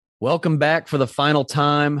Welcome back for the final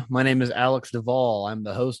time. My name is Alex Duvall. I'm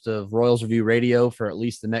the host of Royals Review Radio for at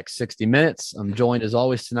least the next 60 minutes. I'm joined as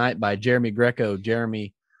always tonight by Jeremy Greco.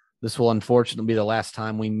 Jeremy, this will unfortunately be the last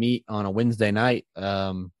time we meet on a Wednesday night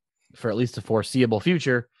for at least the foreseeable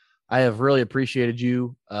future. I have really appreciated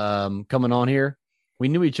you coming on here. We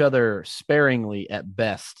knew each other sparingly at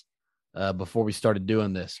best before we started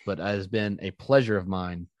doing this, but it has been a pleasure of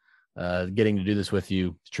mine getting to do this with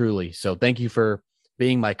you, truly. So thank you for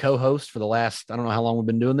being my co-host for the last, I don't know how long we've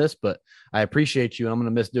been doing this, but I appreciate you. And I'm going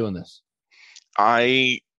to miss doing this.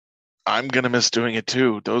 I'm gonna miss doing it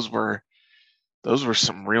too. Those were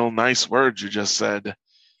some real nice words you just said.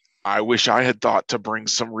 I wish I had thought to bring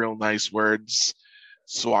some real nice words.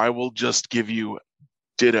 So I will just give you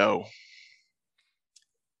ditto.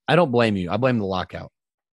 I don't blame you. I blame the lockout.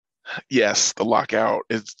 Yes, the lockout.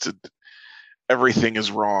 Everything is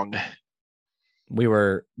wrong. We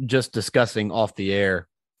were just discussing off the air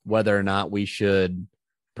whether or not we should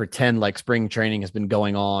pretend like spring training has been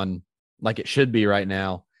going on like it should be right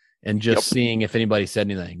now and just Yep. seeing if anybody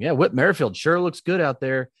said anything. Yeah, Whit Merrifield sure looks good out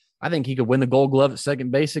there. I think he could win the Gold Glove at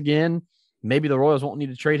second base again. Maybe the Royals won't need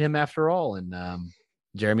to trade him after all. And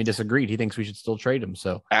Jeremy disagreed. He thinks we should still trade him.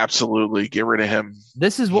 So Absolutely. Get rid of him.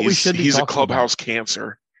 this is what we should be He's a talking about. clubhouse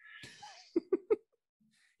cancer.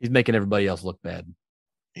 He's making everybody else look bad.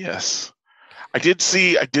 Yes. I did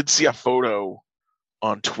see a photo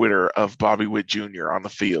on Twitter of Bobby Witt Jr. on the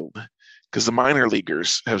field because the minor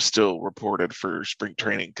leaguers have still reported for spring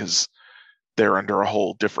training because they're under a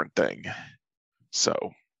whole different thing.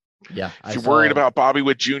 So Yeah, if you're worried about Bobby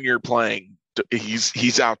Witt Jr. playing,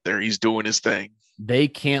 he's out there. He's doing his thing. They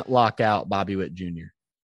can't lock out Bobby Witt Jr.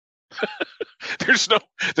 There's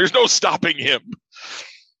no stopping him.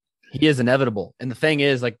 He is inevitable. And the thing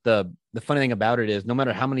is, like the funny thing about it is no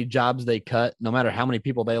matter how many jobs they cut, no matter how many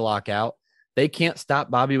people they lock out, they can't stop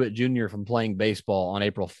Bobby Witt Jr. from playing baseball on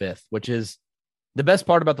April 5th, which is the best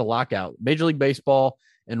part about the lockout. Major League Baseball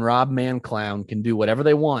and Rob Manclown can do whatever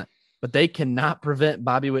they want, but they cannot prevent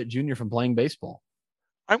Bobby Witt Jr. from playing baseball.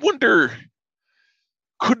 I wonder,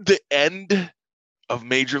 could the end of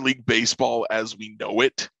Major League Baseball as we know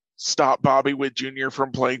it stop Bobby Witt Jr.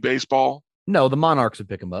 from playing baseball? No, the Monarchs would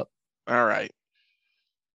pick him up. All right.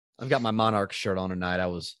 I've got my Monarchs shirt on tonight. I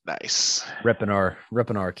was nice repping our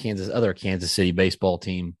other Kansas City baseball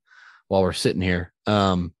team while we're sitting here.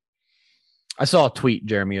 I saw a tweet,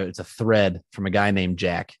 Jeremy. It's a thread from a guy named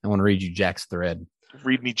Jack. I want to read you Jack's thread.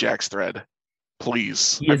 Read me Jack's thread,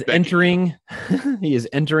 please. He is entering his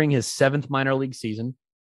 7th minor league season.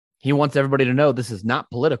 He wants everybody to know this is not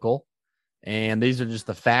political, and these are just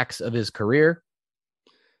the facts of his career.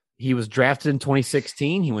 He was drafted in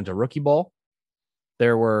 2016. He went to rookie ball.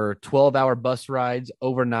 There were 12-hour bus rides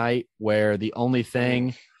overnight where the only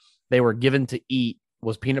thing they were given to eat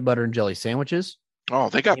was peanut butter and jelly sandwiches. Oh,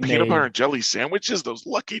 they got peanut butter and jelly sandwiches? Those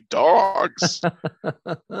lucky dogs.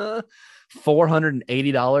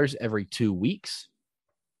 $480 every 2 weeks.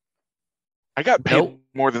 I got paid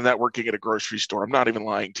more than that working at a grocery store. I'm not even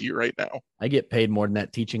lying to you right now. I get paid more than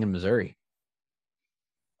that teaching in Missouri.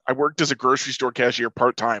 I worked as a grocery store cashier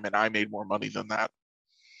part-time, and I made more money than that.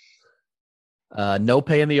 No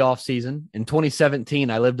pay in the off season. In 2017,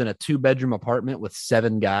 I lived in a 2-bedroom apartment with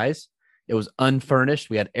 7 guys. It was unfurnished.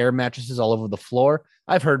 We had air mattresses all over the floor.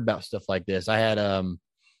 I've heard about stuff like this. I had a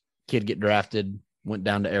kid get drafted, went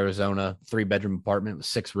down to Arizona, 3-bedroom apartment with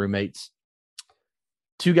 6 roommates.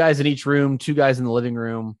 2 guys in each room, 2 guys in the living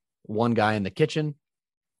room, 1 guy in the kitchen.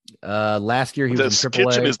 Last year he was in AAA. The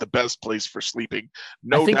kitchen is the best place for sleeping.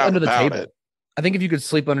 No doubt under the about table. it. I think if you could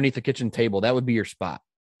sleep underneath the kitchen table, that would be your spot.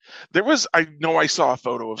 I saw a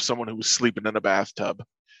photo of someone who was sleeping in a bathtub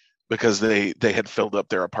because they had filled up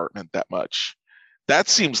their apartment that much. That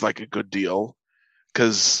seems like a good deal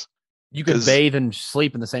because you could bathe and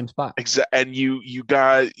sleep in the same spot. And you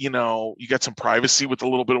got some privacy with a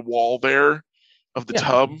little bit of wall there of the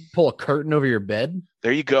tub. Pull a curtain over your bed.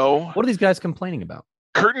 There you go. What are these guys complaining about?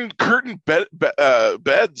 Curtain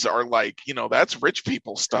beds are like, that's rich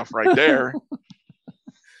people stuff right there.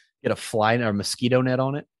 Get a fly or mosquito net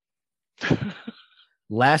on it.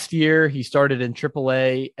 Last year, he started in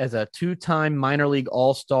AAA as a 2-time minor league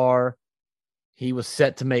all-star. He was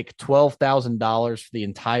set to make $12,000 for the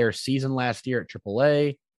entire season last year at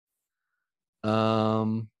AAA.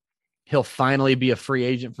 He'll finally be a free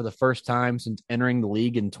agent for the first time since entering the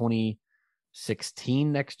league in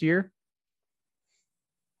 2016 next year.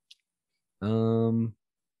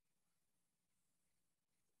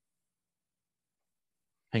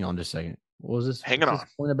 Hang on just a second. What was this? Hanging on. This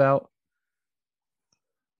point about?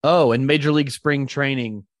 Oh, in Major League Spring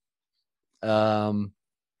Training,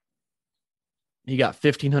 he got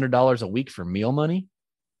 $1,500 a week for meal money.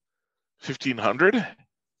 1,500.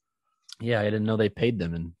 Yeah, I didn't know they paid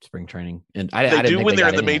them in spring training, and They I didn't do think when they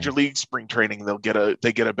they're got in the anything. major league spring training.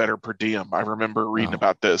 They get a better per diem. I remember reading Oh.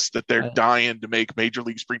 about this, that they're I- dying to make major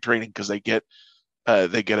league spring training because they get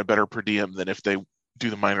a better per diem than if they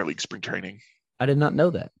do the minor league spring training. I did not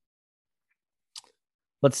know that.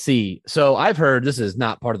 Let's see. So I've heard, this is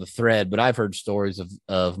not part of the thread, but I've heard stories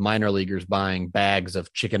of minor leaguers buying bags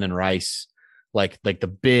of chicken and rice, like the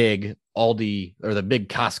big Aldi or the big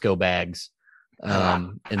Costco bags,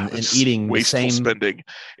 and eating the Wasteful same spending.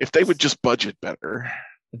 If they would just budget better.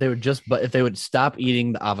 if they would stop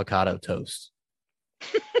eating the avocado toast.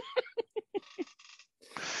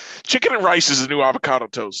 Chicken and rice is a new avocado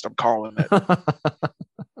toast. I'm calling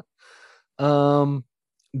it.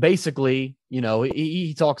 Basically,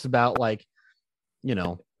 he talks about, like,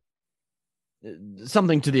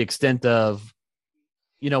 something to the extent of,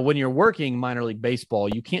 when you're working minor league baseball,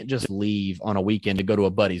 you can't just leave on a weekend to go to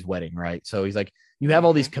a buddy's wedding, right? So he's like, you have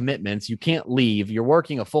all these commitments, you can't leave, you're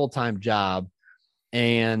working a full-time job,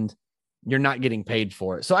 and you're not getting paid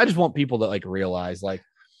for it. So I just want people to, like, realize, like,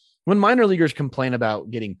 when minor leaguers complain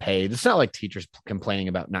about getting paid, it's not like teachers complaining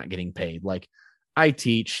about not getting paid. Like, I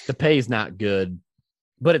teach, the pay is not good,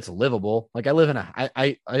 but it's livable. Like, I live in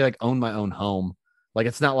I like own my own home. Like,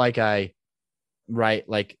 it's not like like,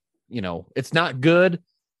 it's not good,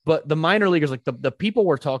 but the minor leaguers, like the people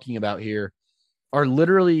we're talking about here, are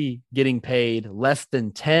literally getting paid less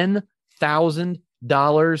than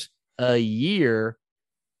 $10,000 a year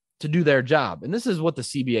to do their job. And this is what the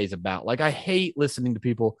CBA is about. Like, I hate listening to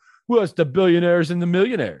people, well, it's the billionaires and the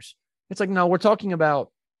millionaires. It's like, no, we're talking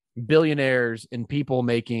about billionaires and people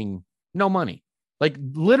making no money. Like,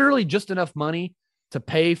 literally just enough money to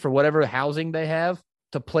pay for whatever housing they have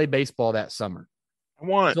to play baseball that summer.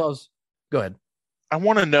 Go ahead. I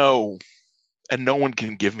want to know, and no one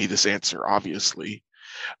can give me this answer, obviously,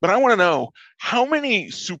 but I want to know, how many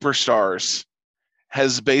superstars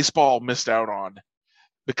has baseball missed out on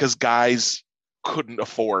because guys couldn't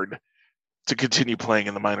afford to continue playing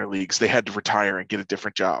in the minor leagues? They had to retire and get a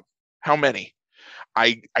different job. How many?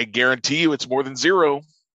 I guarantee you it's more than zero.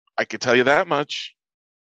 I can tell you that much.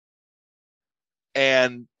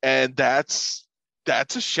 And that's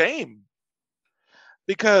a shame,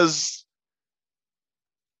 because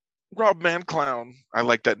Rob Manclown, I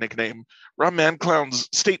like that nickname, Rob Manclown's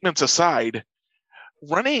statements aside,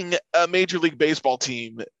 running a Major League Baseball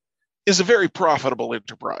team is a very profitable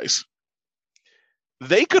enterprise.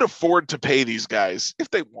 They could afford to pay these guys if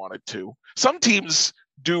they wanted to. Some teams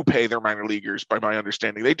do pay their minor leaguers, by my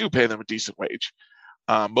understanding. They do pay them a decent wage.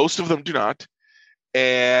 Most of them do not.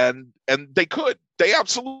 And they could. They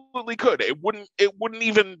absolutely could. They wouldn't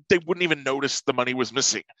even notice the money was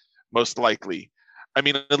missing, most likely. I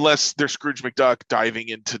mean, unless they're Scrooge McDuck diving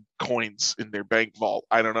into coins in their bank vault.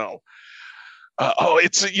 I don't know.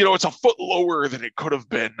 It's a foot lower than it could have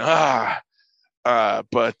been.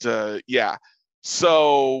 Yeah.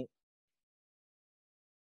 So,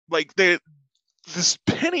 like, this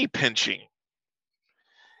penny pinching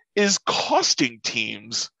is costing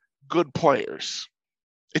teams good players.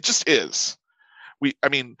 It just is.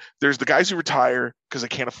 There's the guys who retire because they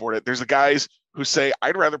can't afford it. There's the guys who say,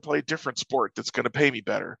 I'd rather play a different sport that's going to pay me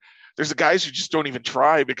better. There's the guys who just don't even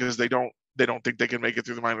try because they don't think they can make it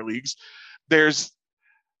through the minor leagues. There's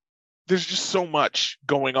just so much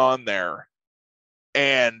going on there,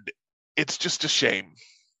 and it's just a shame.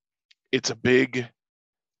 It's a big,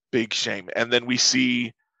 big shame. And then we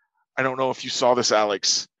see, I don't know if you saw this,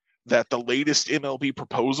 Alex, that the latest MLB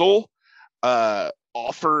proposal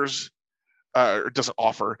offers, or doesn't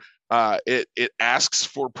offer, it asks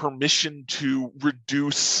for permission to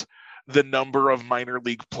reduce the number of minor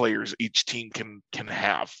league players each team can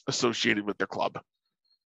have associated with their club.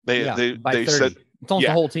 They said it's almost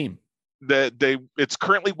the whole team. It's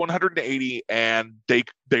currently 180, and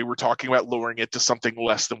they were talking about lowering it to something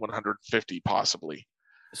less than 150 possibly.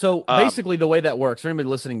 So basically, the way that works, for anybody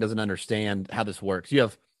listening doesn't understand how this works, you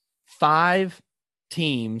have 5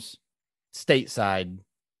 teams stateside.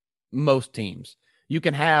 Most teams, you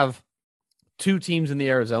can have 2 teams in the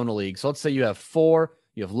Arizona League. So let's say you have 4,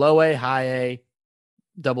 you have low A, high A,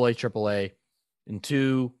 double A, triple A, and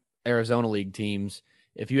 2 Arizona League teams.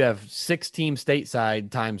 If you have 6 teams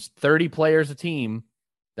stateside times 30 players a team,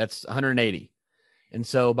 that's 180. And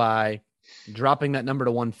so by dropping that number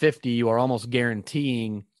to 150, you are almost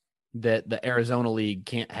guaranteeing that the Arizona League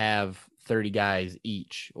can't have 30 guys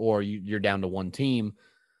each, or you're down to 1 team.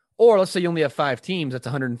 Or let's say you only have 5 teams, that's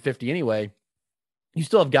 150 anyway. You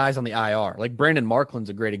still have guys on the IR. Like Brandon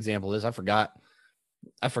Marklin's a great example of this. I forgot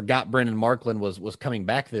Brandon Marklin was coming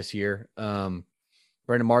back this year.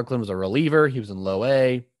 Brandon Markland was a reliever. He was in low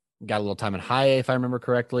A, got a little time in high A, if I remember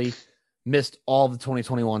correctly. Missed all the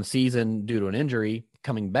 2021 season due to an injury.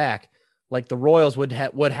 Coming back, like the Royals would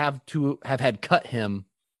have to have had cut him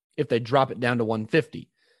if they drop it down to 150.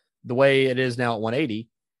 The way it is now at 180,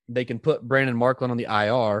 they can put Brandon Markland on the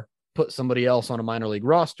IR, put somebody else on a minor league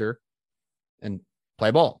roster, and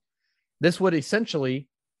play ball. This would essentially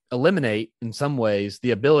eliminate, in some ways,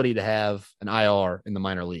 the ability to have an IR in the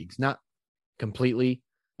minor leagues. Not completely.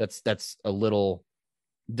 That's a little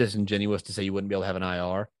disingenuous to say you wouldn't be able to have an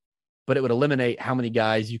IR, but it would eliminate how many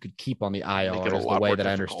guys you could keep on the IR is the way that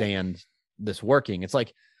I understand this working. It's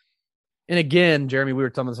like, and again, Jeremy, we were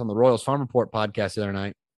talking about this on the Royals Farm Report podcast the other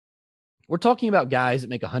night. We're talking about guys that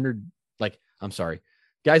make guys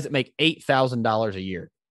that make $8,000 a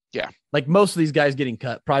year. Yeah. Like most of these guys getting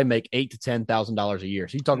cut probably make $8,000 to $10,000 a year.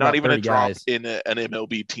 So you talk not about even 30 a drop guys in an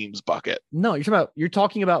MLB team's bucket. No, you're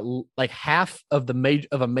talking about like half of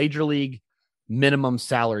a major league minimum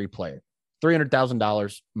salary player,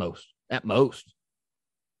 $300,000 at most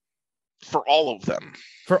for all of them.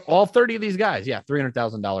 For all 30 of these guys, yeah,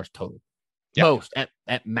 $300,000 total, most at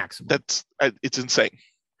maximum. It's insane.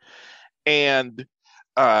 And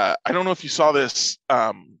I don't know if you saw this.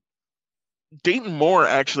 Dayton Moore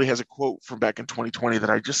actually has a quote from back in 2020 that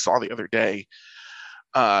I just saw the other day,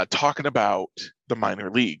 talking about the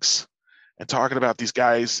minor leagues and talking about these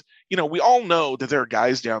guys. You know, we all know that there are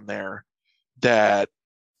guys down there that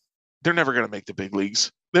they're never going to make the big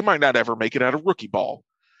leagues. They might not ever make it out of rookie ball.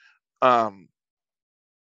 And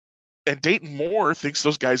Dayton Moore thinks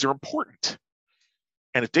those guys are important.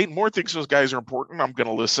 And if Dayton Moore thinks those guys are important, I'm going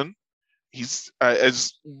to listen. He's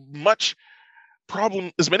as many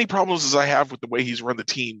problems as I have with the way he's run the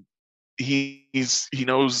team. He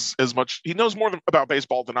knows more about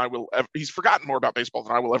baseball than I will ever. He's forgotten more about baseball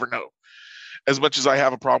than I will ever know, as much as I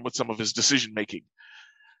have a problem with some of his decision making.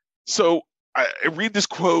 So I read this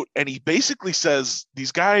quote, and he basically says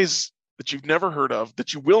these guys that you've never heard of,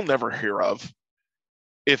 that you will never hear of,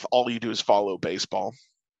 if all you do is follow baseball.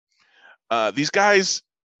 These guys,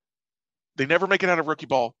 they never make it out of rookie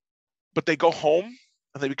ball, but they go home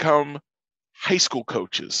and they become high school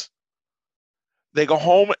coaches. They go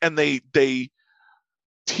home and they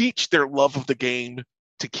teach their love of the game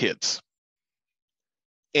to kids.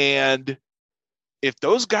 And if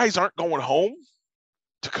those guys aren't going home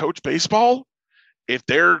to coach baseball, if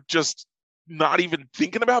they're just not even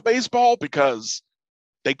thinking about baseball because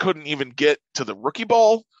they couldn't even get to the rookie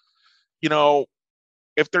ball,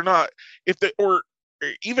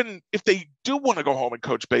 even if they do want to go home and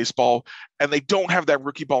coach baseball and they don't have that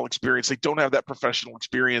rookie ball experience, they don't have that professional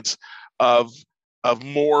experience of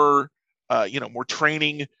more, more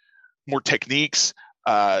training, more techniques,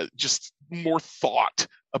 just more thought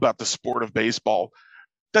about the sport of baseball,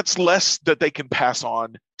 that's less that they can pass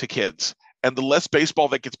on to kids. And the less baseball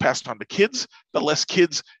that gets passed on to kids, the less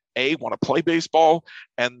kids, A, want to play baseball,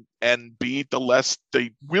 and B, the less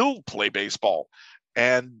they will play baseball.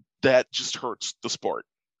 And that just hurts the sport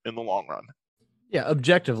in the long run. Yeah,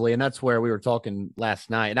 objectively, and that's where we were talking last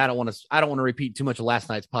night. And I don't want to repeat too much of last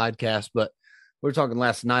night's podcast, but we were talking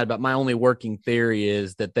last night about my only working theory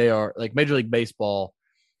is that they are like Major League Baseball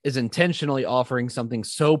is intentionally offering something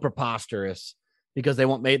so preposterous because they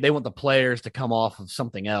want the players to come off of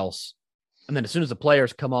something else. And then as soon as the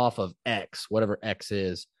players come off of X, whatever X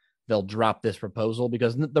is, they'll drop this proposal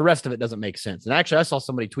because the rest of it doesn't make sense. And actually, I saw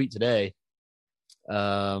somebody tweet today.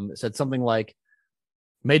 It said something like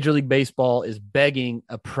Major League Baseball is begging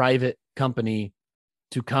a private company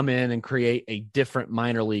to come in and create a different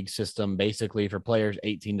minor league system, basically for players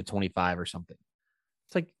 18 to 25 or something.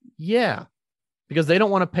 It's like, yeah, because they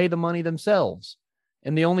don't want to pay the money themselves.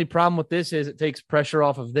 And the only problem with this is it takes pressure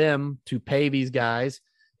off of them to pay these guys.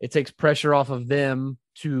 It takes pressure off of them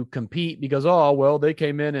to compete because, they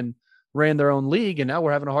came in and ran their own league and now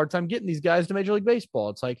we're having a hard time getting these guys to Major League Baseball.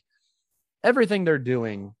 It's like everything they're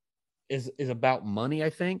doing is about money, I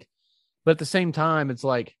think. But at the same time, it's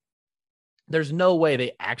like, there's no way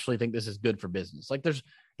they actually think this is good for business. Like there's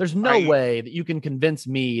no way that you can convince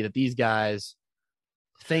me that these guys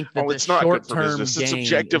think that it's not good for business. It's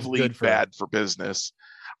objectively bad for business.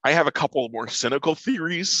 I have a couple more cynical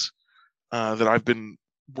theories that I've been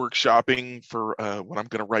workshopping for what I'm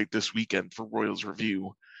going to write this weekend for Royals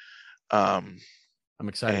Review. I'm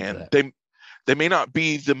excited and for that. They may not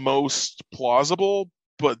be the most plausible,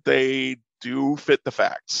 but they do fit the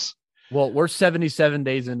facts. Well, we're 77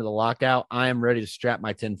 days into the lockout. I am ready to strap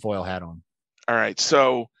my tinfoil hat on. All right.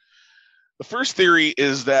 So the first theory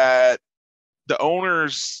is that the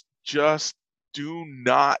owners just do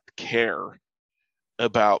not care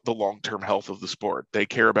about the long-term health of the sport. They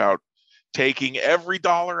care about taking every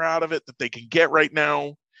dollar out of it that they can get right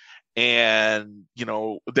now. And,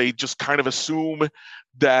 they just kind of assume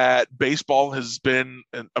that baseball has been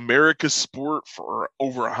an America's sport for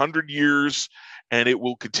over 100 years, and it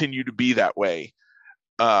will continue to be that way.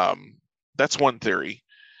 That's one theory,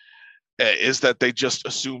 is that they just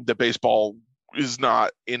assume that baseball is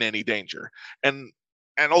not in any danger. And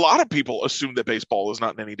a lot of people assume that baseball is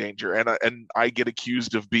not in any danger. And I get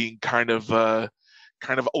accused of being kind of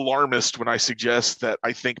alarmist when I suggest that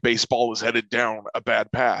I think baseball is headed down a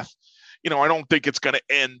bad path. I don't think it's going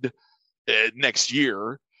to end next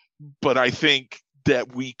year, but I think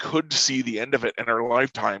that we could see the end of it in our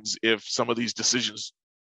lifetimes if some of these decisions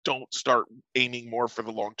don't start aiming more for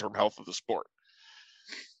the long-term health of the sport.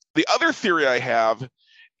 The other theory I have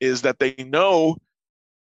is that they know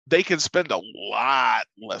they can spend a lot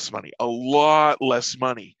less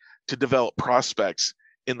money to develop prospects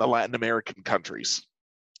in the Latin American countries.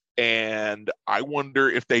 And I wonder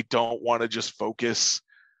if they don't want to just focus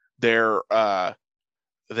their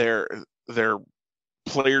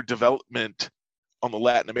player development on the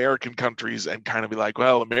Latin American countries and kind of be like,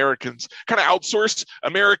 well, Americans kind of outsource.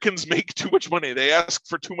 Americans make too much money. They ask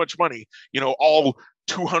for too much money, all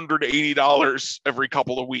 $280 every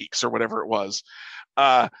couple of weeks or whatever it was.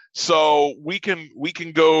 So we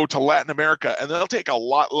can go to Latin America and they'll take a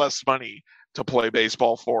lot less money to play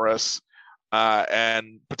baseball for us.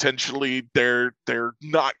 And potentially they're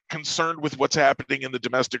not concerned with what's happening in the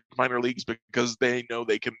domestic minor leagues because they know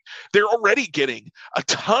they're already getting a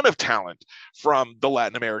ton of talent from the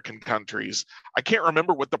Latin American countries. I can't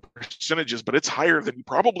remember what the percentage is, but it's higher than you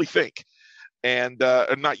probably think. And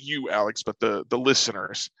not you, Alex, but the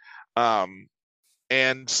listeners.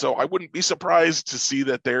 And so I wouldn't be surprised to see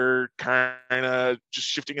that they're kind of just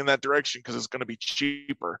shifting in that direction because it's going to be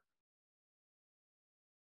cheaper.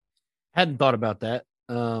 Hadn't thought about that.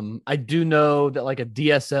 I do know that like a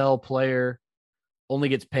DSL player only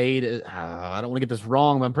gets paid. I don't want to get this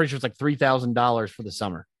wrong, but I'm pretty sure it's like $3,000 for the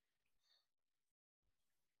summer.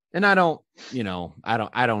 And I don't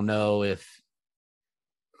know if,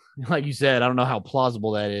 like you said, I don't know how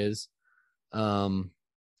plausible that is.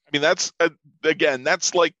 That's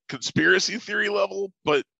that's like conspiracy theory level,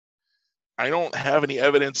 but I don't have any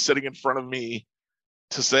evidence sitting in front of me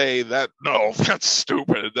to say that, no, that's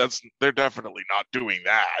stupid. They're definitely not doing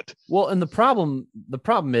that. Well, and the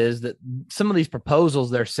problem is that some of these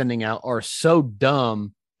proposals they're sending out are so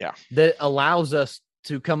dumb that allows us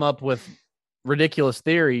to come up with ridiculous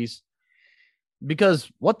theories,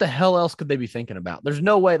 because what the hell else could they be thinking about? There's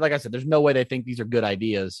no way, like I said, there's no way they think these are good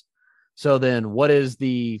ideas. So then what is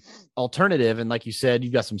the alternative? And like you said,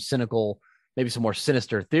 you've got some cynical, maybe some more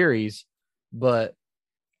sinister theories, but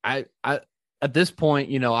I at this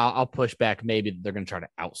point, I'll push back. Maybe they're going to try to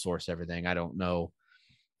outsource everything. I don't know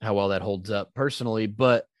how well that holds up personally,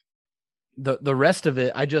 but the rest of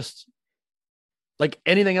it, I just, like,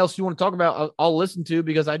 anything else you want to talk about, I'll listen to,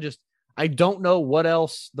 because I don't know what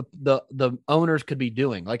else the owners could be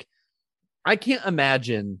doing. Like, I can't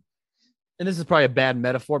imagine, and this is probably a bad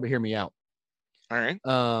metaphor, but hear me out. All right.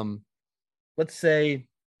 Let's say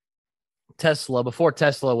Tesla, before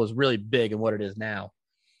Tesla was really big and what it is now,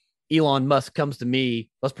 Elon Musk comes to me.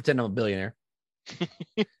 Let's pretend I'm a billionaire.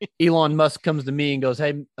 Elon Musk comes to me and goes,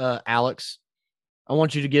 hey, Alex, I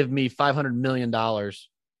want you to give me $500 million. I'm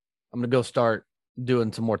going to go start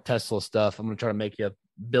doing some more Tesla stuff. I'm going to try to make you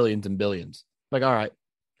billions and billions. Like, all right,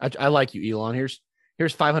 I like you, Elon. Here's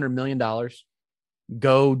 $500 million.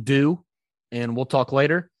 Go do, and we'll talk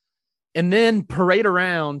later. And then parade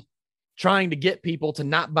around trying to get people to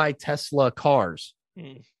not buy Tesla cars.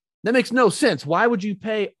 That makes no sense. Why would you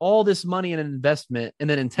pay all this money in an investment and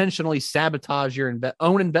then intentionally sabotage your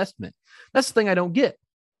own investment? That's the thing I don't get.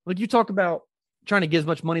 Like, you talk about trying to get as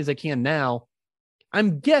much money as they can now.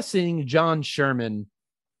 I'm guessing John Sherman,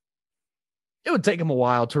 it would take him a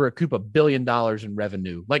while to recoup $1 billion in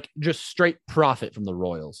revenue, like just straight profit from the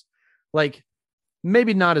Royals. Like,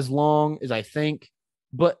 maybe not as long as I think,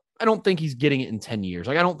 but I don't think he's getting it in 10 years.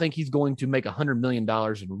 Like, I don't think he's going to make $100 million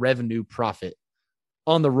in revenue profit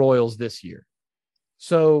on the Royals this year.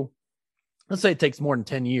 So let's say it takes more than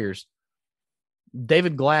 10 years.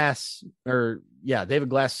 David Glass sold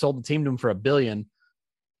the team to him for $1 billion.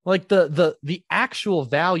 Like, the actual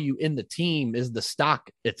value in the team is the stock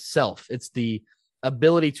itself. It's the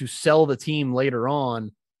ability to sell the team later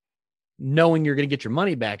on, knowing you're going to get your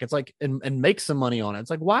money back. It's like, and make some money on it. It's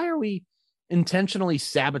like, why are we intentionally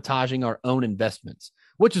sabotaging our own investments?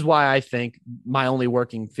 Which is why I think my only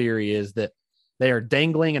working theory is that they are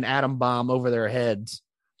dangling an atom bomb over their heads,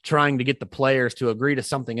 trying to get the players to agree to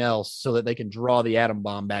something else so that they can draw the atom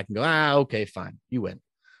bomb back and go, okay, fine, you win.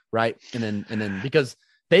 right? And then because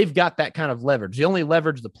they've got that kind of leverage. The only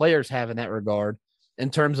leverage the players have in that regard, in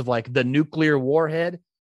terms of like the nuclear warhead,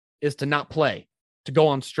 is to not play, to go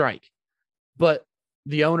on strike. But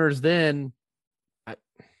the owners then,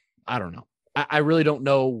 I don't know. I really don't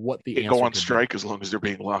know what the They answer go on could strike as long as they're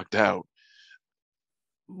being locked out.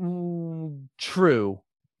 be. True,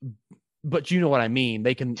 but you know what I mean.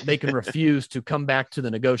 They can refuse to come back to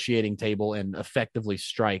the negotiating table and effectively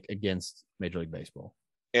strike against Major League Baseball.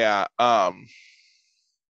 Yeah. I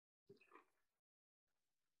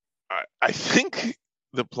think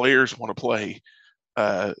the players want to play.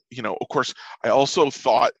 Of course, I also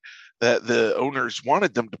thought that the owners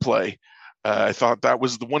wanted them to play. I thought that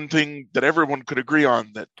was the one thing that everyone could agree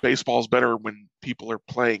on, that baseball is better when people are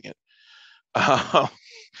playing it.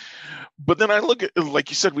 But then I look at, like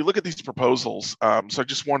you said, we look at these proposals. So I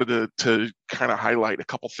just wanted to kind of highlight a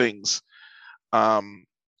couple things.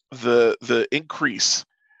 The increase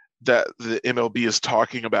that the MLB is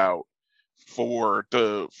talking about for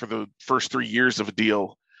the first 3 years of a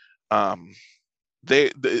deal,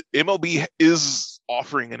 the MLB is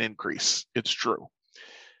offering an increase. It's true.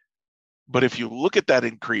 But if you look at that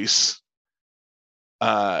increase,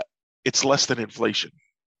 it's less than inflation.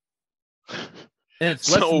 And it's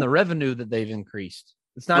less than the revenue that they've increased.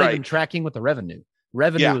 It's not even tracking with the revenue.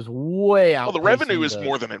 Revenue is way out. Well, the revenue is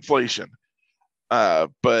more than inflation.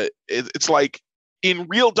 But it's like, in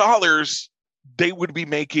real dollars, they would be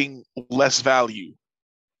making less value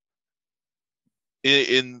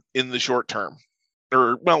in the short term.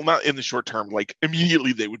 Or, well, not in the short term, like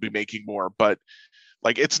immediately they would be making more, but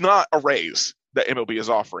like it's not a raise that MLB is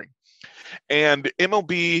offering. And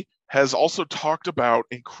MLB has also talked about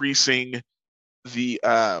increasing the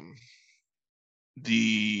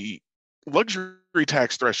luxury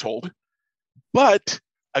tax threshold, but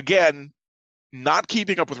again, not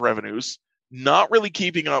keeping up with revenues, not really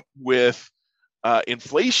keeping up with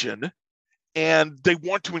inflation, and they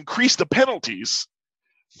want to increase the penalties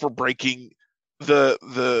for breaking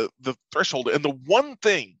the threshold. And the one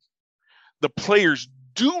thing the players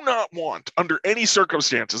do not want under any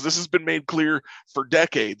circumstances, this has been made clear for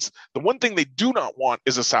decades, the one thing they do not want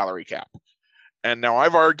is a salary cap. And now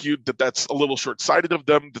I've argued that that's a little short-sighted of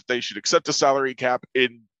them, that they should accept a salary cap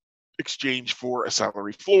in exchange for a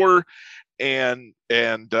salary floor, and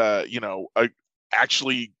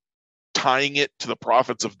actually tying it to the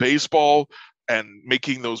profits of baseball and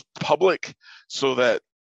making those public, so that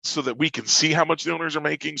we can see how much the owners are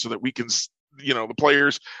making, so that we can, the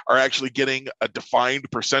players are actually getting a defined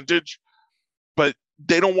percentage. But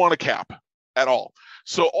they don't want a cap at all.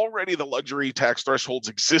 So already the luxury tax threshold's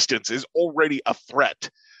existence is already a threat.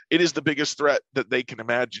 It is the biggest threat that they can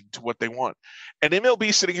imagine to what they want. And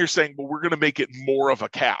MLB sitting here saying, well, we're going to make it more of a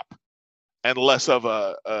cap and less of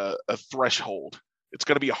a threshold. It's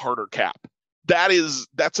going to be a harder cap.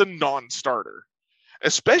 That's a non-starter,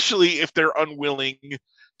 especially if they're unwilling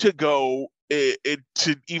to go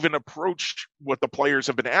to even approach what the players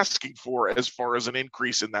have been asking for as far as an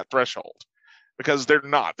increase in that threshold, because they're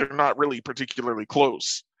not really particularly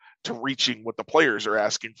close to reaching what the players are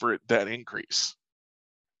asking for that increase.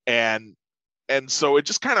 And so it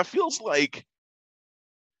just kind of feels like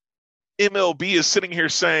MLB is sitting here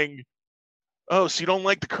saying, oh, so you don't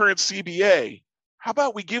like the current CBA? How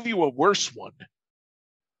about we give you a worse one?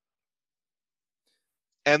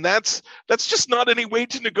 And that's just not any way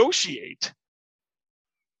to negotiate.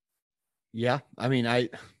 Yeah, I mean, I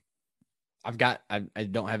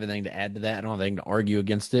don't have anything to add to that. I don't have anything to argue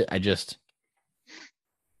against it. I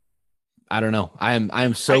don't know. I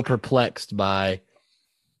am so perplexed by,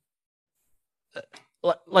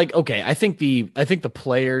 like, okay, I think the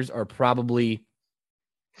players are probably,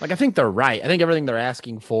 like, I think they're right. I think everything they're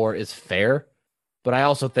asking for is fair, but I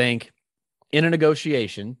also think in a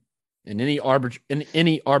negotiation, in any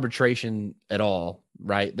arbitration at all,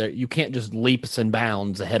 right, there, you can't just leaps and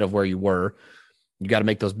bounds ahead of where you were. You got to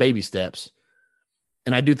make those baby steps.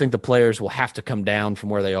 And I do think the players will have to come down from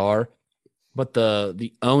where they are, but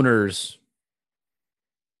the owners,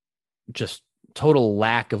 just total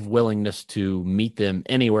lack of willingness to meet them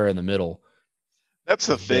anywhere in the middle. That's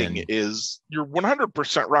the thing, is you're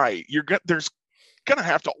 100% right. There's going to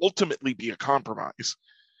have to ultimately be a compromise.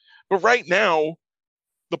 But right now,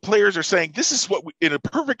 the players are saying, this is what in a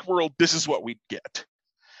perfect world, this is what we'd get.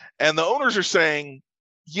 And the owners are saying,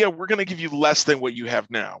 yeah, we're going to give you less than what you have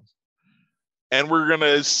now. And we're going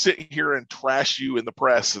to sit here and trash you in the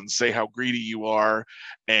press and say how greedy you are.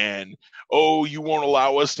 And, oh, you won't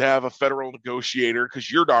allow us to have a federal negotiator because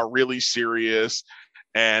you're not really serious,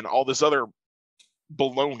 and all this other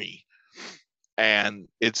baloney. And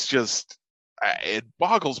it's just, it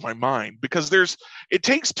boggles my mind because it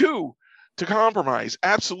takes two to compromise,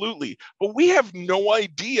 absolutely, but we have no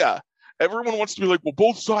idea. Everyone wants to be like, well,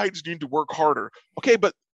 both sides need to work harder. Okay,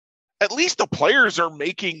 but at least the players are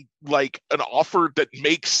making like an offer that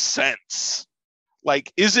makes sense.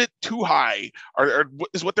 Like, is it too high? Or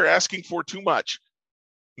is what they're asking for too much?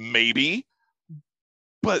 Maybe,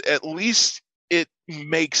 but at least it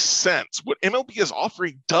makes sense. What MLB is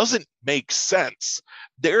offering doesn't make sense.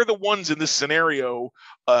 They're the ones in this scenario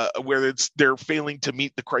where they're failing to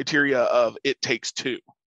meet the criteria of it takes two.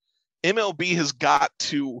 MLB has got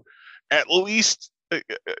to at least, I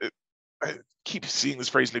keep seeing this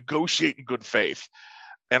phrase, negotiate in good faith.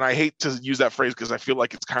 And I hate to use that phrase because I feel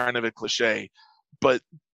like it's kind of a cliche, but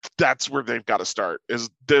that's where they've got to start. Is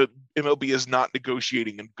the MLB is not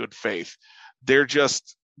negotiating in good faith. They're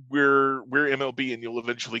just, we're MLB and you'll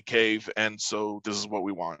eventually cave, and so this is what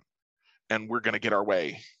we want, and we're going to get our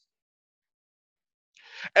way.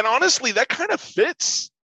 And honestly, that kind of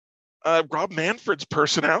fits Rob Manfred's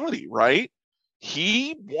personality, right?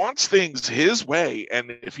 He wants things his way,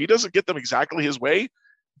 and if he doesn't get them exactly his way,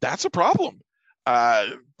 that's a problem.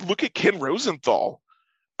 Look at Ken Rosenthal.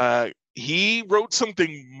 He wrote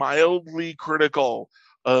something mildly critical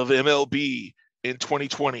of MLB in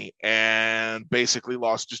 2020 and basically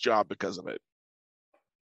lost his job because of it.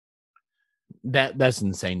 That's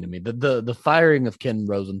insane to me. The firing of Ken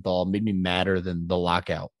Rosenthal made me madder than the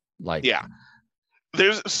lockout. Like, yeah,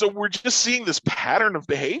 so we're just seeing this pattern of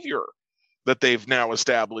behavior that they've now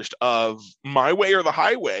established of my way or the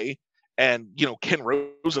highway. And, Ken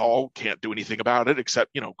Rosenthal can't do anything about it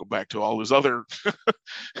except, go back to all his other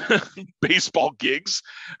baseball gigs.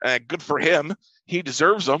 Good for him. He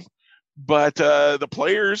deserves them. But the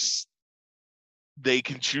players, they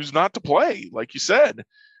can choose not to play, like you said,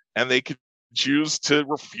 and they can choose to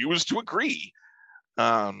refuse to agree.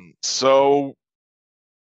 So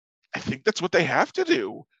I think that's what they have to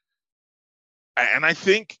do. And I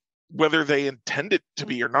think whether they intend it to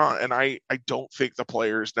be or not, and I don't think the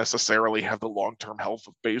players necessarily have the long-term health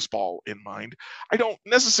of baseball in mind. I don't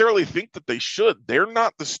necessarily think that they should. They're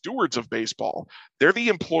not the stewards of baseball. They're the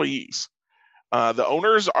employees. The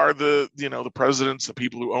owners are the presidents, the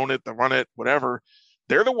people who own it, that run it, whatever.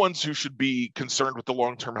 They're the ones who should be concerned with the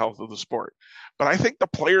long-term health of the sport. But I think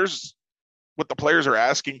what the players are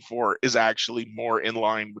asking for is actually more in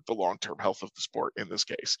line with the long-term health of the sport in this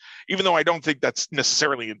case, even though I don't think that's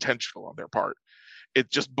necessarily intentional on their part.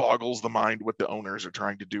 It just boggles the mind what the owners are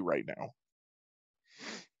trying to do right now.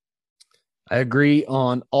 I agree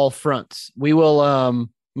on all fronts. We will, I'm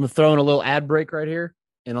throw in a little ad break right here.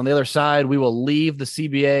 And on the other side, we will leave the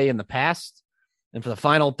CBA in the past. And for the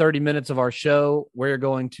final 30 minutes of our show, we're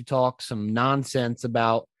going to talk some nonsense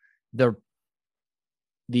about the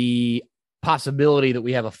possibility that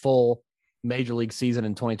we have a full major league season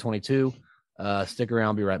in 2022. Stick around.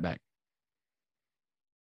 I'll be right back.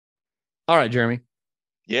 All right, Jeremy.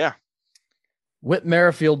 Yeah. Whit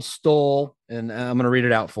Merrifield stole, and I'm going to read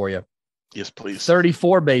it out for you. Yes, please.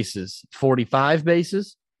 34 bases, 45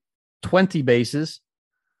 bases, 20 bases,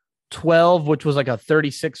 12, which was like a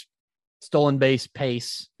 36 stolen base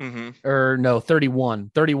pace. Mm-hmm. Or no,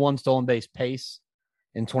 31 stolen base pace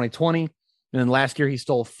in 2020. And then last year he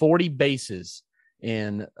stole 40 bases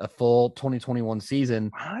in a full 2021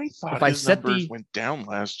 season. I thought his numbers went down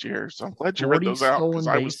last year, so I'm glad you read those out because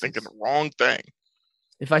I was thinking the wrong thing.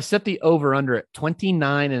 If I set the over-under at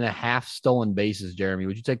 29 and a half stolen bases, Jeremy,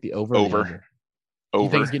 would you take the over? Over. You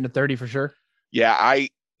think he's getting to 30 for sure? Yeah,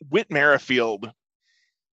 Whit Merrifield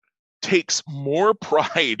takes more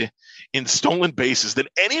pride in stolen bases than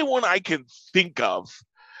anyone I can think of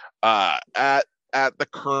in the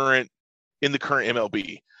current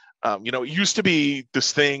MLB. It used to be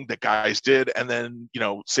this thing that guys did, and then,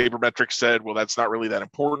 Sabermetrics said, well, that's not really that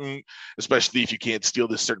important, especially if you can't steal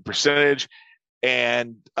this certain percentage.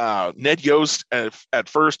 And Ned Yost at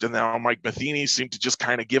first, and now Mike Matheny seem to just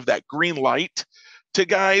kind of give that green light to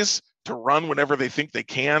guys to run whenever they think they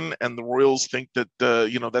can. And the Royals think that,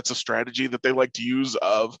 that's a strategy that they like to use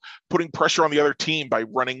of putting pressure on the other team by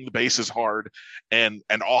running the bases hard and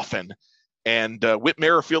often. And Whit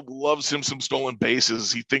Merrifield loves him some stolen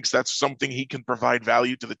bases. He thinks that's something he can provide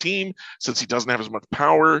value to the team since he doesn't have as much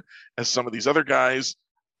power as some of these other guys.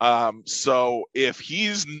 So if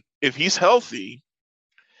he's healthy,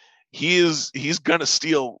 he's gonna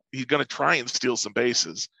steal. He's gonna try and steal some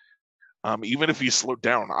bases. Even if he's slowed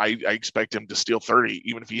down, I expect him to steal 30,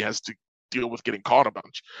 even if he has to deal with getting caught a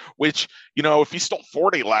bunch. Which, if he stole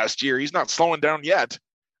 40 last year, he's not slowing down yet.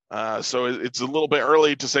 So it's a little bit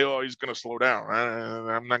early to say, oh, he's going to slow down.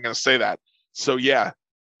 I'm not going to say that. So, yeah,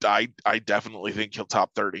 I definitely think he'll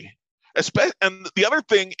top 30. And the other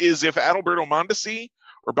thing is if Adalberto Mondesi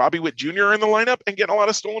or Bobby Witt Jr. are in the lineup and getting a lot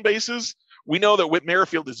of stolen bases, we know that Whit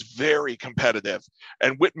Merrifield is very competitive,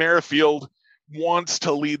 and Whit Merrifield wants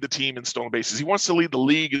to lead the team in stolen bases. He wants to lead the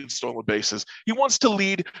league in stolen bases. He wants to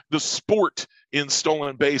lead the sport in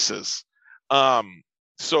stolen bases.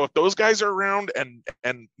 So if those guys are around,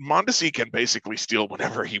 and Mondesi can basically steal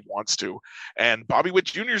whenever he wants to, and Bobby Witt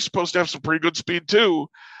Jr. is supposed to have some pretty good speed too.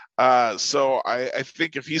 So I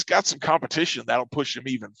think if he's got some competition, that'll push him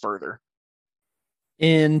even further.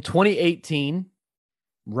 In 2018,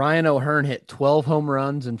 Ryan O'Hearn hit 12 home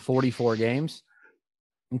runs in 44 games.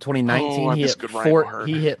 In 2019,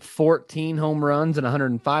 he hit 14 home runs in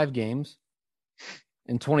 105 games.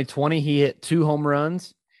 In 2020, he hit 2 home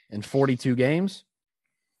runs in 42 games.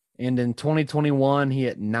 And in 2021, he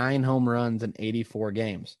hit 9 home runs in 84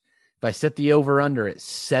 games. If I set the over-under at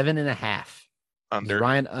 7.5, under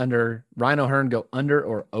Ryan O'Hearn go under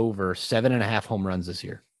or over 7.5 home runs this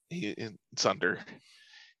year? It's under.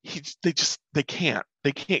 They can't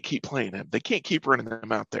keep playing him. They can't keep running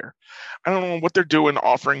him out there. I don't know what they're doing,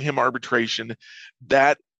 offering him arbitration.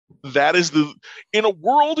 That is in a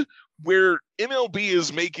world where MLB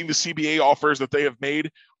is making the CBA offers that they have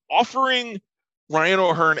made, offering Ryan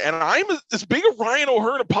O'Hearn, and I'm as big a Ryan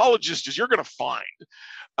O'Hearn apologist as you're going to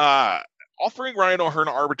find. Offering Ryan O'Hearn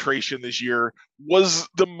arbitration this year was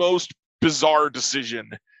the most bizarre decision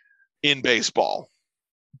in baseball,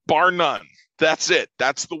 bar none. That's it.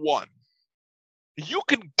 That's the one. You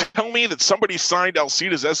can tell me that somebody signed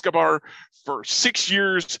Alcides Escobar for 6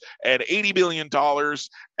 years and $80 million,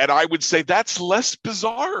 and I would say that's less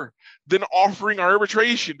bizarre than offering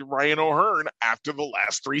arbitration to Ryan O'Hearn after the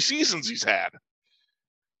last 3 seasons he's had.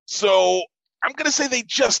 So I'm going to say they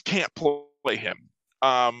just can't play him.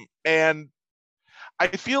 And I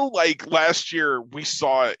feel like last year we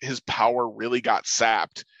saw his power really got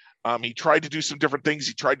sapped. He tried to do some different things.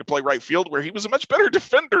 He tried to play right field, where he was a much better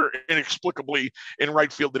defender inexplicably in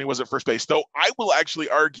right field than he was at first base. Though I will actually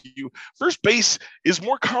argue first base is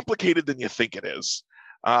more complicated than you think it is.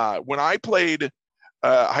 When I played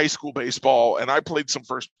high school baseball, and I played some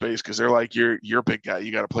first base because they're like, you're a big guy,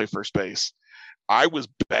 you got to play first base. I was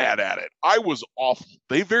bad at it. I was awful.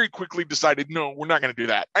 They very quickly decided, no, we're not going to do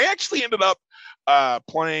that. I actually ended up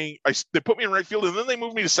playing. They put me in right field, and then they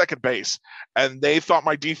moved me to second base. And they thought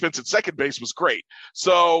my defense at second base was great.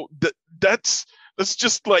 So that's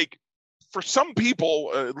just like, for some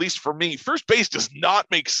people, at least for me, first base does not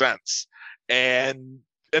make sense. And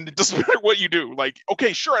it doesn't matter what you do. Like,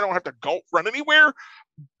 okay, sure, I don't have to go run anywhere,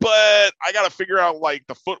 but I got to figure out like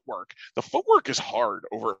the footwork. The footwork is hard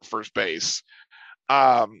over at first base.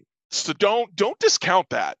 So don't discount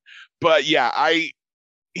that. But yeah,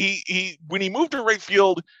 he when he moved to right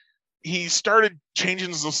field, he started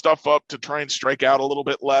changing some stuff up to try and strike out a little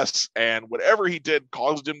bit less, and whatever he did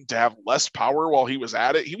caused him to have less power while he was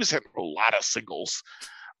at it. He was hitting a lot of singles,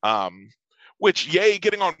 which, yay,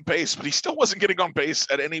 getting on base, but he still wasn't getting on base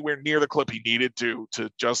at anywhere near the clip he needed to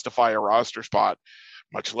justify a roster spot,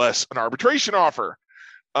 much less an arbitration offer.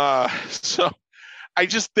 So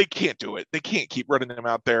they can't do it. They can't keep running him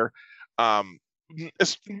out there.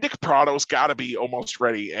 Nick Prado's got to be almost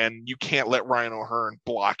ready, and you can't let Ryan O'Hearn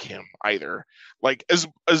block him either. Like, as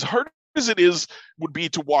hard as it would be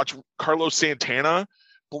to watch Carlos Santana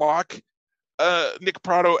block Nick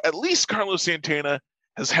Prado, at least Carlos Santana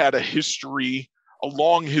has had a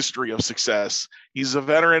long history of success. He's a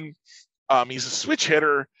veteran. He's a switch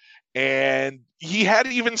hitter, and he had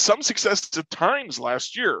even some success at times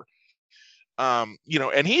last year. And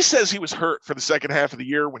he says he was hurt for the second half of the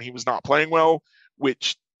year when he was not playing well,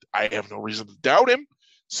 which I have no reason to doubt him.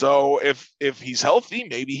 So if he's healthy,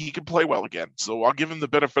 maybe he can play well again. So I'll give him the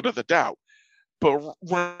benefit of the doubt. But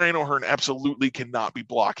Ryan O'Hearn absolutely cannot be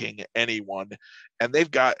blocking anyone. And they've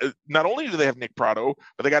got, not only do they have Nick Prado,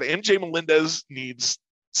 but they got MJ Melendez needs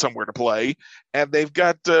somewhere to play. And they've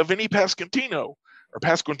got Vinny Pasquantino,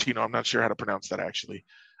 I'm not sure how to pronounce that actually.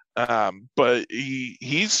 But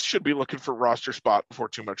he should be looking for a roster spot before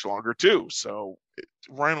too much longer too. So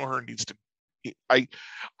Ryan O'Hearn needs to. I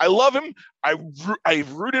love him.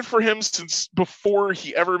 I've rooted for him since before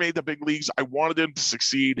he ever made the big leagues. I wanted him to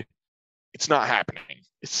succeed. It's not happening.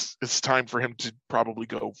 It's time for him to probably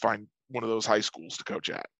go find one of those high schools to coach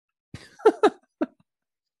at.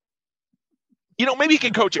 Maybe he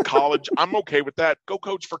can coach at college. I'm okay with that. Go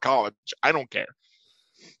coach for college. I don't care.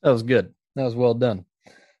 That was good. That was well done.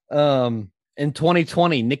 In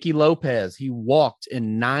 2020, Nicky Lopez, he walked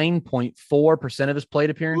in 9.4% of his plate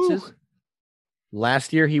appearances. Ooh.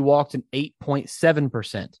 Last year, he walked in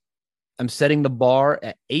 8.7%. I'm setting the bar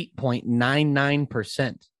at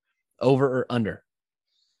 8.99%. Over or under?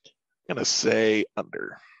 gonna say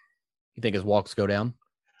under. You think his walks go down?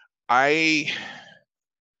 If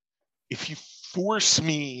you force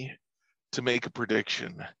me to make a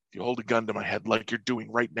prediction, if you hold a gun to my head like you're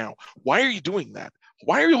doing right now, why are you doing that?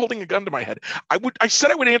 Why are you holding a gun to my head? I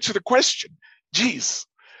said I would answer the question. Jeez.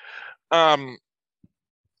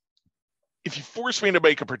 If you force me to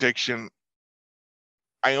make a prediction,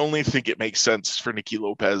 I only think it makes sense for Nicky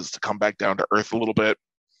Lopez to come back down to earth a little bit.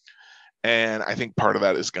 And I think part of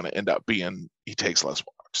that is going to end up being he takes less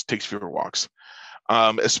walks, takes fewer walks,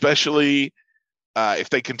 especially if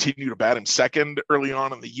they continue to bat him second early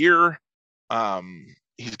on in the year.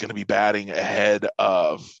 He's going to be batting ahead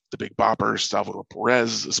of the big boppers, Salvador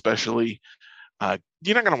Perez, especially.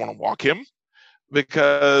 You're not going to want to walk him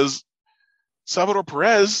because Salvador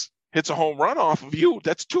Perez hits a home run off of you.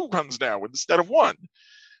 That's 2 runs now instead of 1.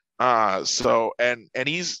 So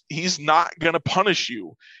he's not going to punish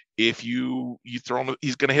you if you throw him.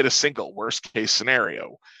 He's going to hit a single, worst case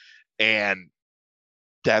scenario, and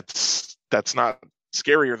that's not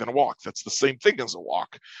scarier than a walk. That's the same thing as a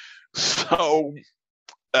walk. So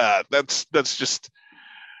that's just,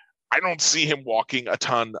 I don't see him walking a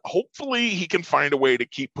ton. Hopefully he can find a way to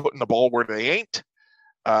keep putting the ball where they ain't.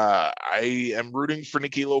 I am rooting for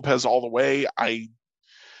Nicky Lopez all the way.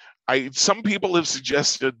 Some people have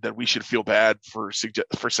suggested that we should feel bad for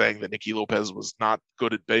saying that Nicky Lopez was not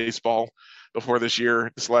good at baseball before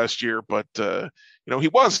this last year, but he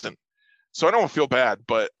wasn't. So I don't feel bad,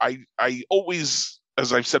 but I always,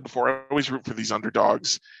 as I've said before, I always root for these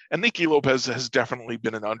underdogs, and Nicky Lopez has definitely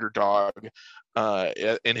been an underdog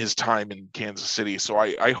in his time in Kansas City. So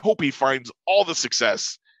I hope he finds all the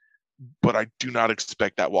success, but I do not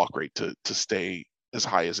expect that walk rate to stay as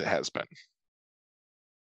high as it has been.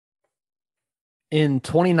 In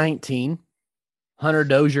 2019, Hunter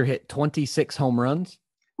Dozier hit 26 home runs.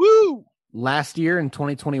 Woo! Last year in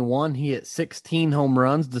 2021, he hit 16 home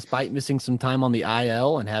runs despite missing some time on the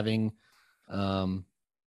IL and having was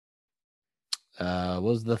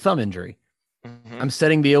the thumb injury. Mm-hmm. I'm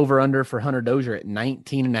setting the over-under for Hunter Dozier at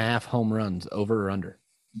 19.5 home runs, over or under.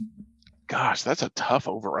 Gosh, that's a tough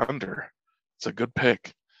over-under. It's a good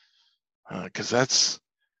pick because that's,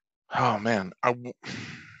 oh man, I'm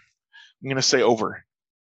going to say over.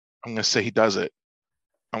 I'm going to say he does it.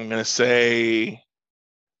 I'm going to say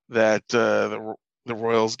that the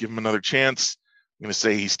Royals give him another chance. I'm going to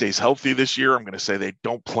say he stays healthy this year. I'm going to say they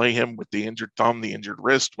don't play him with the injured thumb, the injured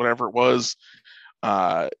wrist, whatever it was,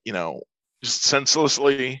 just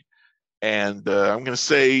senselessly. And I'm going to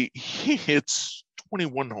say he hits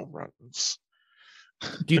 21 home runs.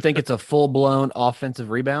 Do you think it's a full-blown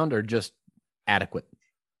offensive rebound or just adequate?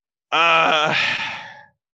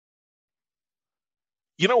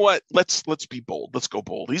 You know what? Let's be bold. Let's go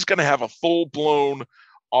bold. He's going to have a full-blown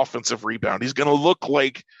offensive rebound. He's going to look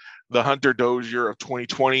like the Hunter Dozier of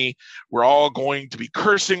 2020. We're all going to be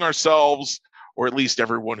cursing ourselves, or at least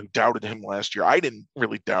everyone who doubted him last year. I didn't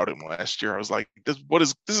really doubt him last year. I was like, this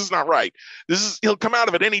is not right. He'll come out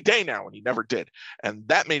of it any day now, and he never did. And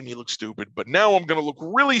that made me look stupid. But now I'm going to look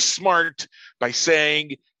really smart by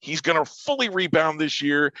saying he's going to fully rebound this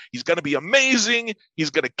year. He's going to be amazing.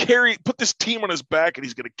 He's going to put this team on his back, and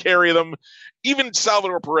he's going to carry them. Even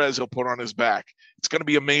Salvador Perez he'll put on his back. It's going to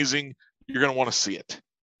be amazing. You're going to want to see it.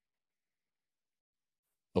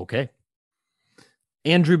 Okay.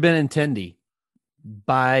 Andrew Benintendi.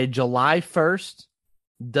 By July 1st,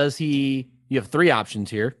 you have 3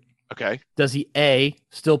 options here. Okay. Does he A,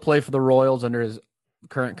 still play for the Royals under his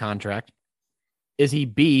current contract? Is he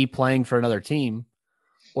B, playing for another team?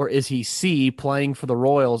 Or is he C, playing for the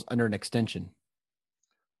Royals under an extension?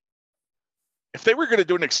 If they were going to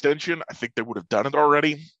do an extension, I think they would have done it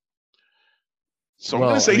already. So I'm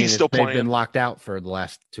going to say he's still playing. They've been locked out for the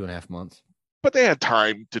last 2.5 months. But they had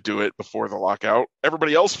time to do it before the lockout.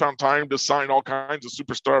 Everybody else found time to sign all kinds of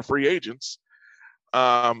superstar free agents.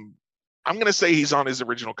 I'm going to say he's on his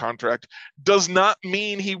original contract. Does not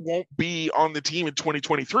mean he won't be on the team in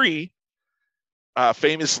 2023.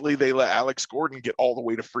 Famously, they let Alex Gordon get all the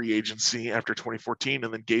way to free agency after 2014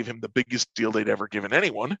 and then gave him the biggest deal they'd ever given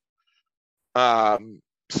anyone.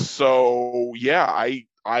 So, yeah,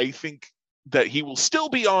 I think that he will still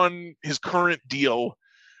be on his current deal.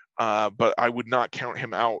 But I would not count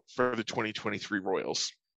him out for the 2023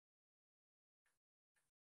 Royals.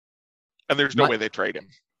 And there's no way they trade him.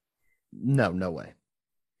 No way.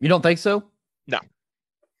 You don't think so? No.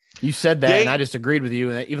 You said that, and I just agreed with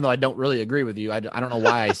you. And even though I don't really agree with you, I don't know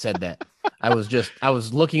why I said that. I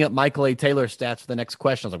was looking at Michael A. Taylor's stats for the next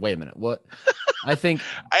question. I was like, wait a minute, what? I think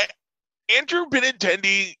Andrew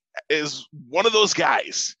Benintendi is one of those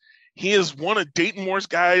guys. He is one of Dayton Moore's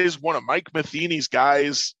guys, one of Mike Matheny's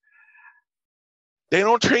guys. They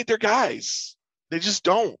don't trade their guys. They just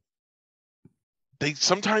don't.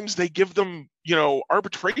 Sometimes they give them,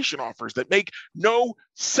 arbitration offers that make no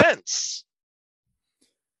sense.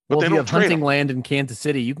 But well, if you have hunting land in Kansas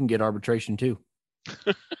City, you can get arbitration too.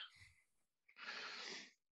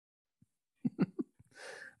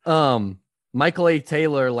 Michael A.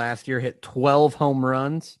 Taylor last year hit 12 home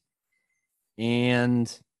runs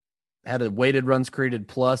and had a weighted runs created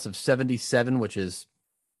plus of 77, which is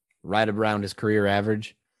right around his career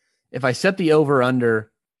average. If I set the over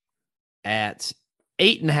under at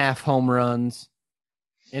 8.5 home runs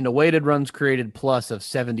and a weighted runs created plus of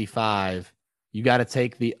 75, you got to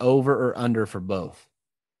take the over or under for both.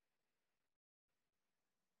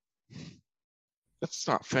 That's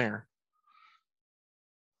not fair.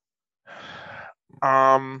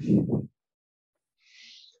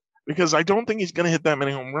 Because I don't think he's going to hit that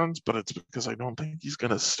many home runs, but it's because I don't think he's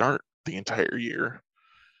going to start the entire year.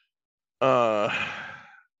 But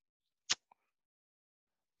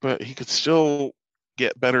he could still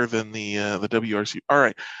get better than the WRC. All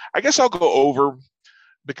right, I guess I'll go over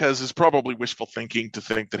because it's probably wishful thinking to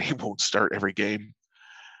think that he won't start every game.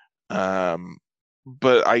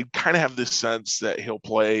 But I kind of have this sense that he'll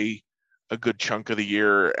play a good chunk of the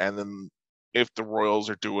year, and then if the Royals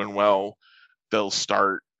are doing well, they'll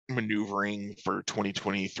start maneuvering for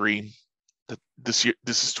 2023. This year,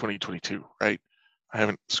 this is 2022, right? I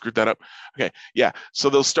haven't screwed that up. Okay, yeah. So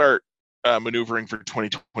they'll start maneuvering for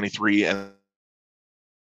 2023 and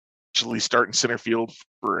actually start in center field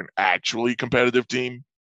for an actually competitive team.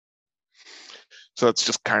 So that's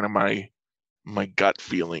just kind of my gut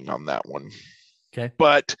feeling on that one. Okay.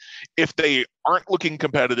 But if they aren't looking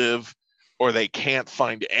competitive or they can't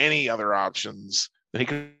find any other options, then he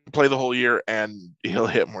can play the whole year and he'll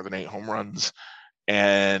hit more than 8 home runs.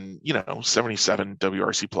 And, 77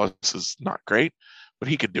 WRC plus is not great, but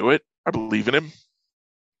he could do it. I believe in him.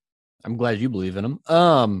 I'm glad you believe in him.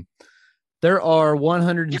 There are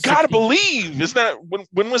 100. You got to believe. Isn't that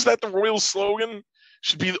when was that the Royals slogan?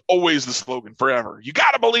 Should be always the slogan forever. You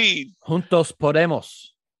got to believe. Juntos podemos.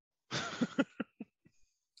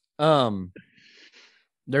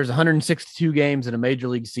 There's 162 games in a major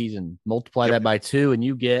league season. Multiply that by 2 and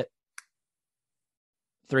you get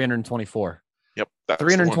 324. Yep.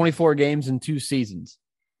 324 games in 2 seasons.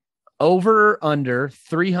 Over under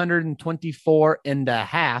 324 and a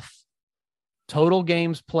half total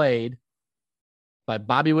games played by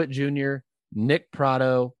Bobby Witt Jr., Nick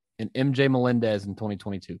Pratto, and MJ Melendez in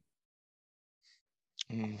 2022.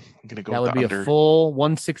 I'm gonna go that would be under. A full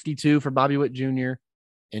 162 for Bobby Witt Jr.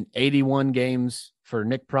 and 81 games for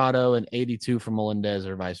Nick Pratto and 82 for Melendez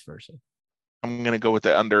or vice versa. I'm going to go with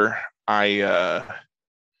the under.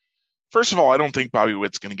 First of all, I don't think Bobby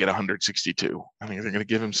Witt's going to get 162. I think they're going to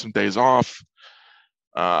give him some days off.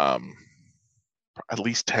 At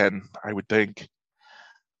least 10, I would think.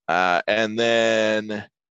 And then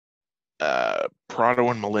Pratto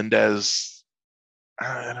and Melendez,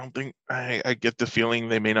 I don't think I get the feeling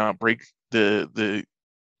they may not break the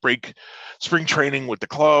spring training with the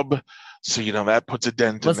club. So, that puts a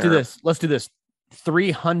dent in there. Let's do this.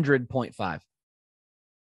 300.5.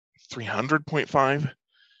 300.5.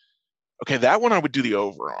 Okay, that one I would do the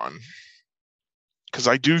over on. Because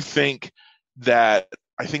I do think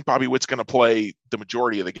Bobby Witt's going to play the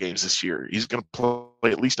majority of the games this year. He's going to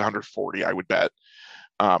play at least 140, I would bet.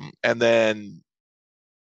 And then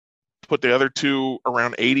put the other two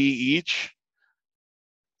around 80 each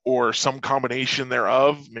or some combination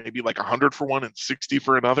thereof, maybe like 100 for one and 60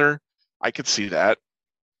 for another. I could see that.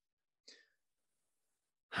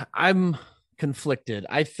 I'm conflicted.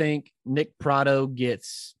 I think Nick Pratto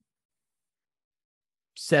gets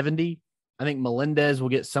 70. I think Melendez will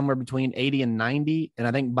get somewhere between 80 and 90. And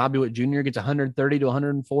I think Bobby Witt Jr. gets 130 to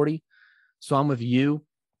 140. So I'm with you.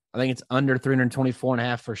 I think it's under 324 and a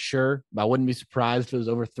half for sure. But I wouldn't be surprised if it was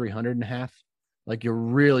over 300 and a half. Like you're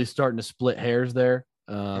really starting to split hairs there.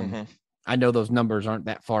 I know those numbers aren't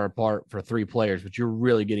that far apart for 3 players, but you're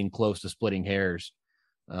really getting close to splitting hairs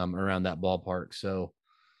around that ballpark. So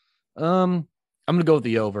I'm going to go with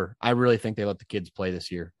the over. I really think they let the kids play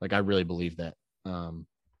this year. Like I really believe that. I'm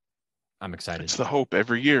excited. It's the hope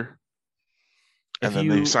every year. And then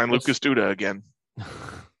they sign Lucas Duda again.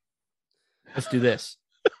 Let's do this.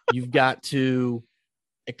 You've got to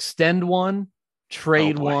extend one,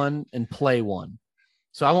 trade one, and play one.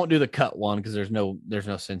 So I won't do the cut one because there's no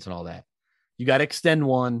sense in all that. You got to extend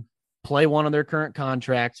one, play one on their current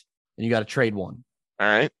contract, and you got to trade one. All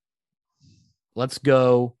right. Let's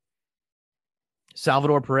go.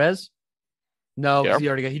 Salvador Perez. No,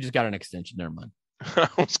 he just got an extension. Never mind. I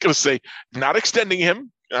was going to say not extending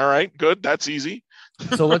him. All right, good. That's easy.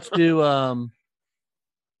 So let's do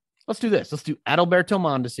Let's do this. Let's do Adalberto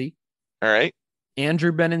Mondesi, All right.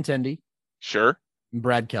 Andrew Benintendi, Sure. and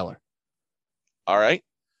Brad Keller. All right.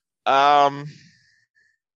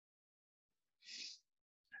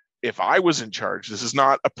 If I was in charge, this is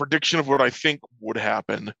not a prediction of what I think would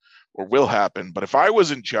happen or will happen, but if I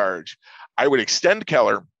was in charge, I would extend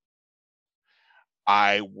Keller.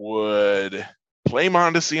 I would play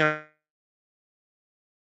Mondesi on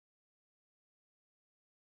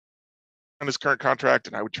his current contract,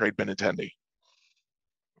 and I would trade Benintendi.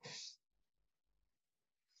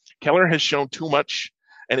 Keller has shown too much,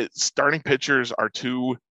 and its starting pitchers are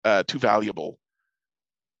too valuable.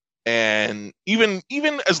 And even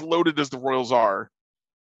as loaded as the Royals are,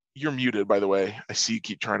 you're muted, by the way. I see you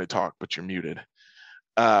keep trying to talk, but you're muted.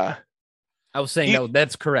 I was saying, no,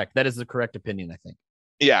 that's correct. That is the correct opinion, I think.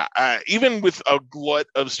 Yeah. Even with a glut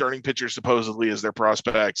of starting pitchers supposedly as their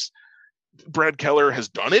prospects, Brad Keller has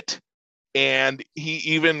done it. And he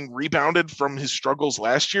even rebounded from his struggles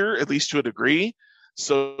last year, at least to a degree.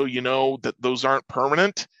 So you know that those aren't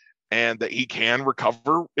permanent and that he can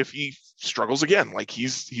recover if he struggles again. Like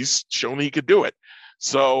he's shown that he could do it.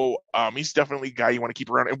 So he's definitely a guy you want to keep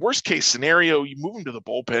around. And worst case scenario, you move him to the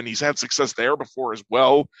bullpen. He's had success there before as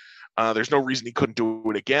well. There's no reason he couldn't do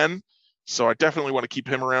it again. So I definitely want to keep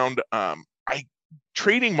him around.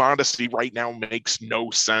 Trading Mondesi right now makes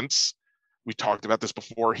no sense. We talked about this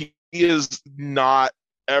before. He is not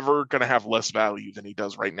ever going to have less value than he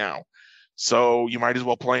does right now. So you might as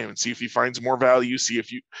well play him and see if he finds more value.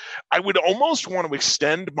 I would almost want to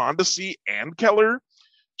extend Mondesi and Keller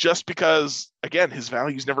just because, again, his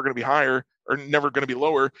value is never going to be higher or never going to be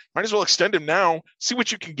lower. Might as well extend him now. See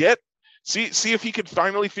what you can get. See if he can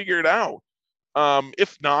finally figure it out.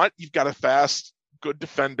 If not, you've got a fast, good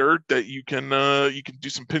defender that you can do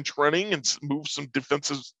some pinch running and move some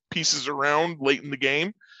defensive pieces around late in the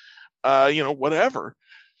game. Whatever.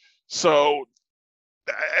 So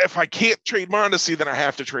if I can't trade Mondesi, then I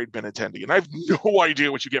have to trade Benintendi. And I have no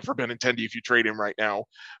idea what you get for Benintendi if you trade him right now.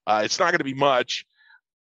 It's not going to be much,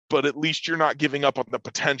 but at least you're not giving up on the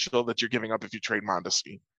potential that you're giving up if you trade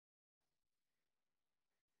Mondesi.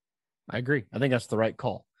 I agree. I think that's the right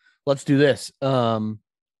call. Let's do this. I'm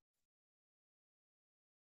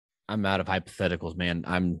out of hypotheticals,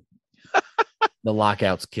 man. The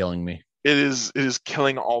lockout's killing me. It is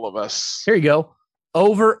killing all of us. Here you go.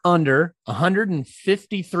 Over under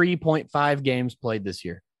 153.5 games played this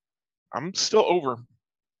year. I'm still over.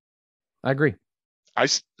 I agree. I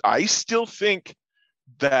still think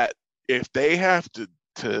that if they have to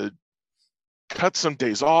cut some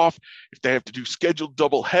days off, if they have to do scheduled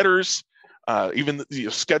double headers, even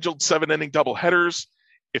scheduled 7-inning double headers,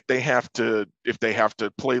 if they have to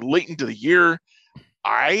play late into the year,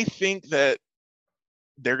 I think that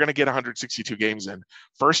they're going to get 162 games in.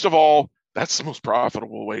 First of all, that's the most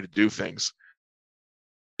profitable way to do things.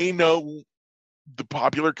 They know the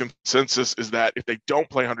popular consensus is that if they don't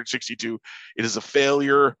play 162, it is a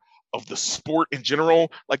failure of the sport in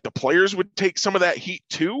general. Like the players would take some of that heat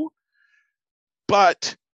too,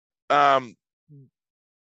 but the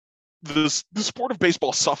sport of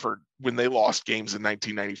baseball suffered when they lost games in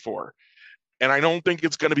 1994. And I don't think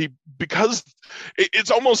it's going to be because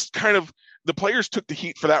it's almost kind of the players took the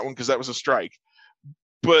heat for that one because that was a strike.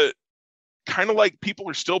 But kind of like people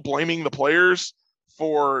are still blaming the players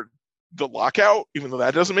for the lockout, even though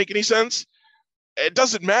that doesn't make any sense. It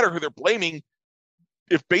doesn't matter who they're blaming.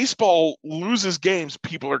 If baseball loses games,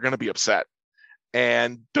 people are going to be upset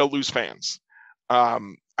and they'll lose fans. I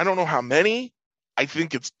don't know how many. I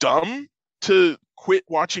think it's dumb to quit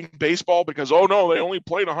watching baseball because, oh no, they only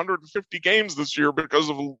played 150 games this year because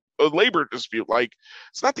of a labor dispute. Like,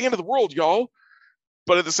 it's not the end of the world, y'all.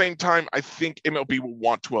 But at the same time, I think MLB will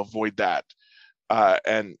want to avoid that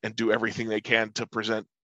and do everything they can to present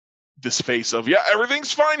this face of, yeah,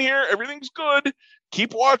 everything's fine here. Everything's good.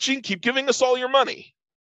 Keep watching. Keep giving us all your money.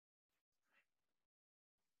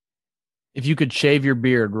 If you could shave your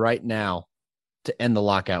beard right now to end the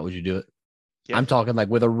lockout, would you do it? Yeah. I'm talking like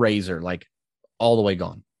with a razor, like all the way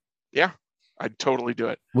gone. Yeah, I'd totally do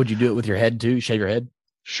it. Would you do it with your head too? Shave your head?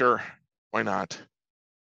 Sure. Why not?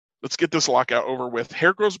 Let's get this lockout over with.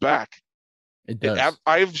 Hair grows back. It does.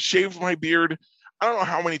 I've shaved my beard. I don't know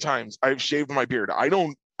how many times I've shaved my beard.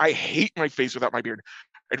 I hate my face without my beard.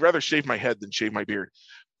 I'd rather shave my head than shave my beard.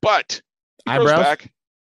 But it grows back.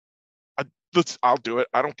 I'll do it.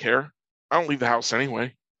 I don't care. I don't leave the house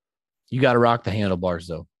anyway. You got to rock the handlebars,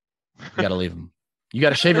 though. You got to leave them. You got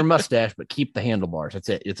to shave your mustache, but keep the handlebars. That's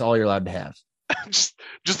it. It's all you're allowed to have. just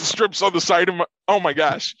the strips on the side of my. Oh my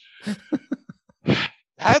gosh,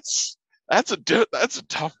 that's a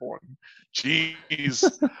tough one. Jeez.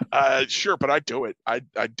 Sure, but I'd do it.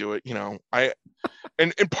 I'd do it.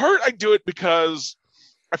 And in part I do it because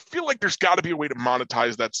I feel like there's got to be a way to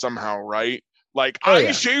monetize that somehow, right? Like,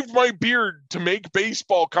 I shaved my beard to make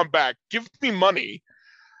baseball come back. Give me money.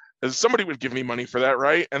 And somebody would give me money for that,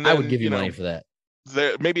 right? And then, I would give you money for that.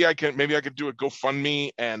 Maybe I could do a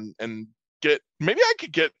GoFundMe and maybe I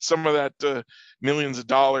could get some of that millions of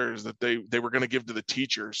dollars that they were going to give to the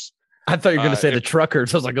teachers. I thought you were going to say the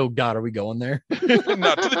truckers. I was like, oh God, are we going there?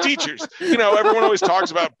 Not to the teachers. Everyone always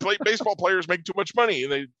talks about baseball players make too much money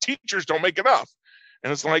and the teachers don't make enough.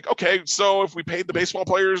 And it's like, okay, so if we paid the baseball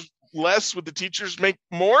players less, would the teachers make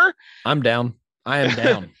more? I'm down. I am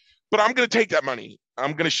down. But I'm going to take that money.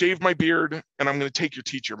 I'm going to shave my beard and I'm going to take your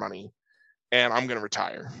teacher money and I'm going to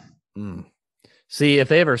retire. See, if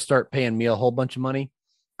they ever start paying me a whole bunch of money,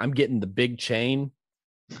 I'm getting the big chain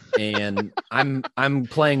and I'm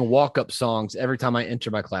playing walk-up songs every time I enter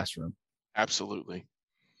my classroom. Absolutely.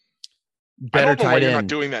 Better I don't know why tight you're end. not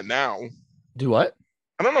doing that now. Do what?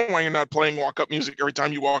 I don't know why you're not playing walk-up music every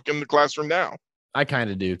time you walk in the classroom now. I kind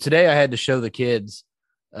of do. Today I had to show the kids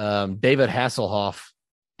David Hasselhoff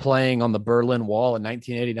playing on the Berlin Wall in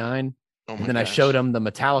 1989. And then I showed them the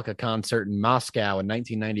Metallica concert in Moscow in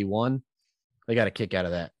 1991. They got a kick out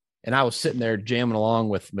of that. And I was sitting there jamming along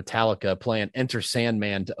with Metallica playing Enter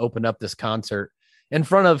Sandman to open up this concert in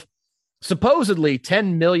front of supposedly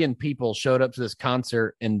 10 million people showed up to this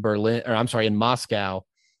concert in in Moscow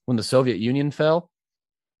when the Soviet Union fell.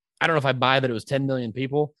 I don't know if I buy that it was 10 million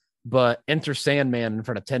people, but Enter Sandman in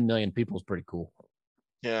front of 10 million people is pretty cool.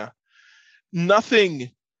 Yeah.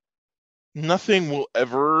 Nothing will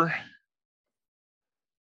ever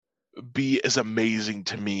be as amazing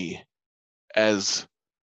to me as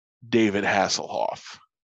David Hasselhoff.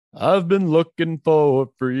 I've been looking for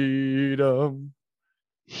freedom.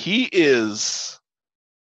 He is.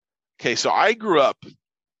 Okay, so I grew up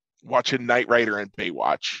watching Knight Rider and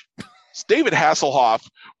Baywatch. David Hasselhoff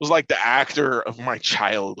was like the actor of my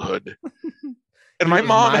childhood. And my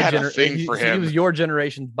mom had a thing for him. He was your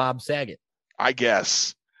generation's Bob Saget. I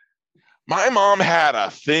guess. My mom had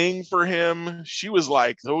a thing for him. She was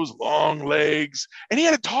like, those long legs. And he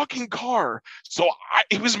had a talking car. So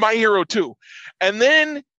he was my hero too. And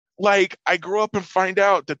then I grew up and find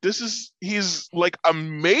out that he's like a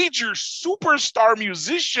major superstar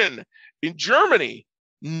musician in Germany.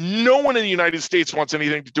 No one in the United States wants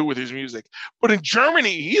anything to do with his music. But in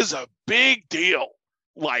Germany, he is a big deal.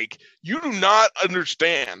 Like, you do not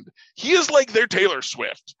understand. He is like their Taylor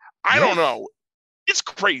Swift. I don't know. It's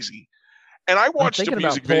crazy. And I watched a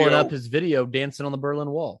music video. Pulling up his video dancing on the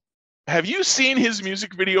Berlin Wall. Have you seen his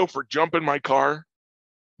music video for Jump in My Car?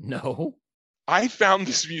 No. I found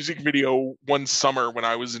this music video one summer when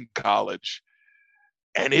I was in college.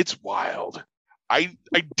 And it's wild. I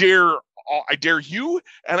dare you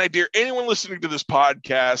and I dare anyone listening to this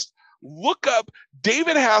podcast, look up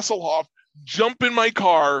David Hasselhoff, Jump in My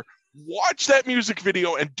Car, watch that music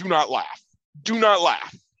video, and do not laugh. Do not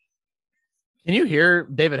laugh. Can you hear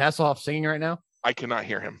David Hasselhoff singing right now? I cannot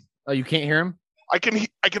hear him. Oh, you can't hear him? I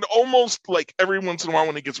can almost, like, every once in a while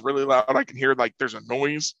when it gets really loud, I can hear like there's a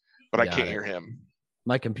noise, but I can't hear him.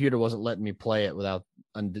 My computer wasn't letting me play it without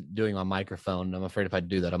doing my microphone. I'm afraid if I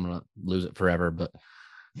do that, I'm going to lose it forever. But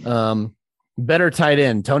better tight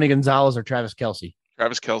end, Tony Gonzalez or Travis Kelce?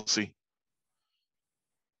 Travis Kelce.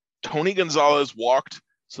 Tony Gonzalez walked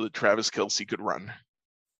so that Travis Kelce could run.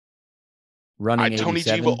 Tony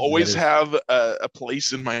G will always have a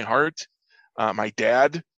place in my heart. My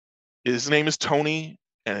dad, his name is Tony,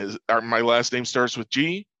 and my last name starts with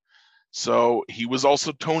G. So he was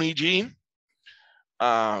also Tony G.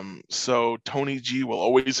 So Tony G will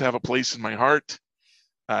always have a place in my heart.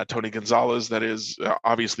 Tony Gonzalez, that is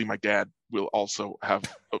obviously my dad, will also have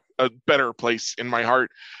a better place in my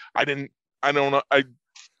heart. I don't know. I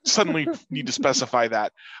suddenly need to specify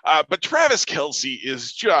that. But Travis Kelce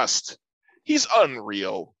is he's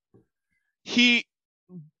unreal.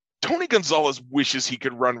 Tony Gonzalez wishes he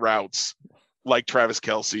could run routes like Travis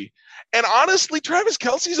Kelce. And honestly, Travis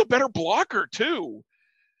Kelce's a better blocker too.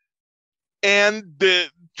 And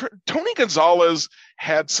Tony Gonzalez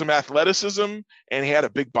had some athleticism and he had a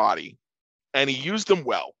big body and he used them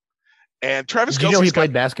well. And Travis Kelce. You know he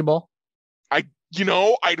played basketball? I'd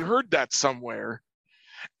heard that somewhere.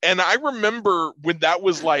 And I remember when that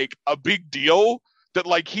was like a big deal that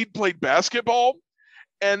like he'd played basketball.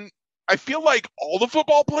 And I feel like all the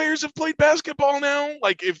football players have played basketball now.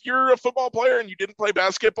 Like if you're a football player and you didn't play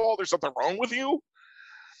basketball, there's something wrong with you.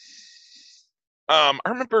 I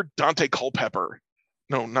remember Dante Culpepper.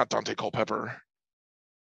 No, not Dante Culpepper.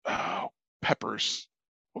 Peppers.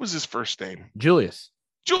 What was his first name? Julius.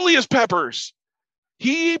 Julius Peppers.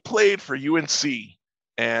 He played for UNC,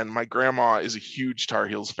 and my grandma is a huge Tar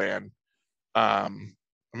Heels fan.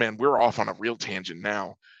 Man, we're off on a real tangent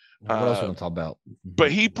now. What else are we going to talk about?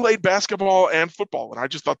 But he played basketball and football, and I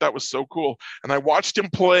just thought that was so cool. And I watched him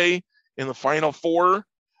play in the Final Four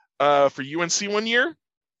for UNC one year.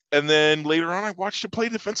 And then later on, I watched him play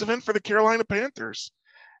defensive end for the Carolina Panthers.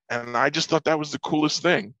 And I just thought that was the coolest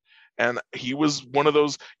thing. And he was one of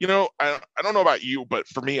those, I don't know about you, but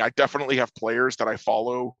for me, I definitely have players that I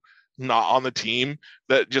follow not on the team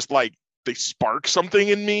that just like they spark something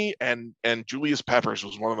in me. And Julius Peppers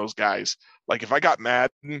was one of those guys. Like if I got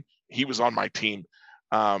Madden, he was on my team.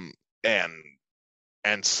 And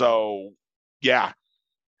so, yeah,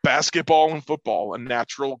 basketball and football, a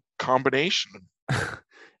natural combination.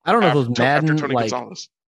 I don't know if it was Madden, Gonzalez.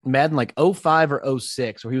 Madden like 05 or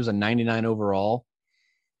 06, where he was a 99 overall.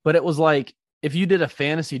 But it was like, if you did a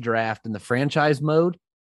fantasy draft in the franchise mode,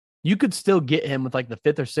 you could still get him with like the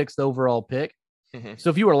 5th or 6th overall pick. Mm-hmm. So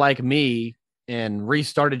if you were like me and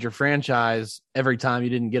restarted your franchise every time you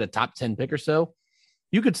didn't get a top 10 pick or so,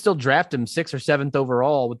 you could still draft him 6th or 7th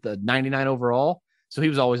overall with the 99 overall. So he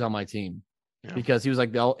was always on my team because he was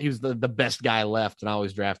like the best guy left, and I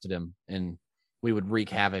always drafted him, and we would wreak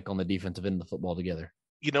havoc on the defensive end of the football together.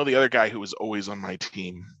 You know, the other guy who was always on my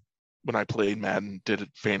team when I played Madden, did a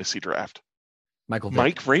fantasy draft. Mike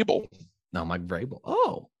Vrabel. No, Mike Vrabel.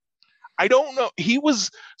 Oh. I don't know.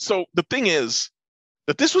 So the thing is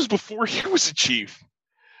that this was before he was a Chief.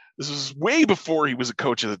 This was way before he was a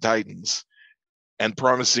coach of the Titans and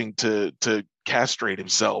promising to castrate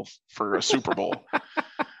himself for a Super Bowl.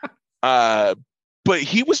 But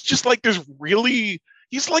he was just like this really,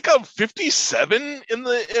 he's like a 57 in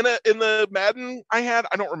the Madden I had.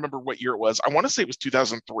 I don't remember what year it was. I want to say it was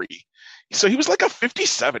 2003. So he was like a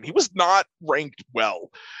 57. He was not ranked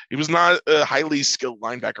well. He was not a highly skilled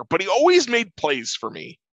linebacker, but he always made plays for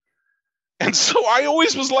me. And so I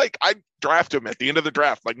always was like, I draft him at the end of the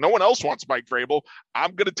draft. Like no one else wants Mike Vrabel.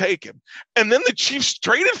 I'm going to take him. And then the Chiefs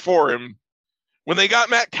traded for him when they got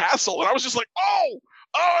Matt Castle. And I was just like,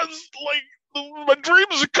 it's like my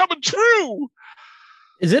dreams are coming true.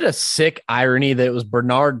 Is it a sick irony that it was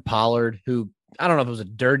Bernard Pollard who, I don't know if it was a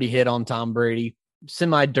dirty hit on Tom Brady,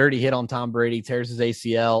 semi-dirty hit on Tom Brady, tears his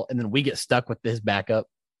ACL, and then we get stuck with his backup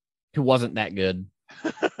who wasn't that good?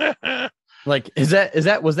 Like,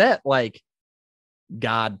 was that like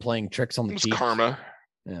God playing tricks on the Chiefs? Karma.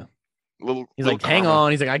 Yeah. He's like, hang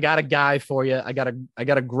on. He's like, I got a guy for you. I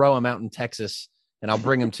gotta grow him out in Texas, and I'll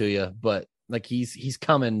bring him to you. But like, he's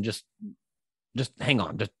coming. Just hang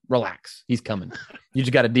on. Just relax. He's coming. You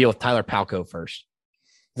just got to deal with Tyler Palko first.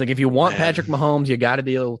 It's like, if you want Patrick Mahomes, you got to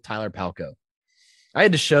deal with Tyler Palko. I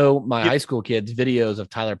had to show my high school kids videos of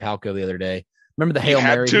Tyler Palko the other day. Remember the Hail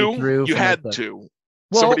Mary he threw? You had to.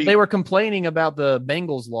 Well, they were complaining about the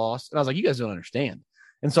Bengals loss, and I was like, you guys don't understand.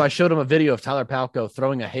 And so I showed them a video of Tyler Palko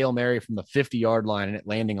throwing a Hail Mary from the 50-yard line and it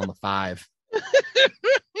landing on the 5.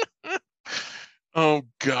 Oh,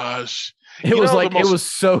 gosh. It was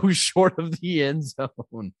so short of the end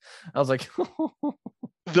zone. I was like,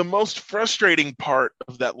 the most frustrating part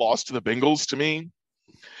of that loss to the Bengals to me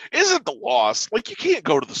isn't the loss. Like, you can't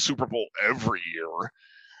go to the Super Bowl every year.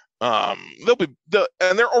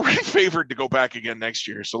 They're already favored to go back again next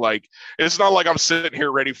year. So like, it's not like I'm sitting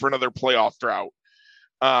here ready for another playoff drought.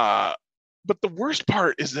 But the worst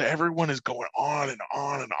part is that everyone is going on and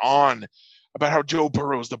on and on about how Joe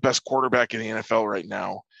Burrow is the best quarterback in the NFL right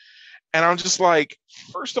now. And I'm just like,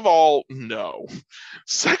 first of all, no.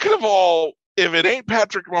 Second of all, if it ain't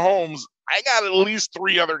Patrick Mahomes, I got at least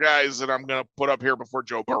 3 other guys that I'm going to put up here before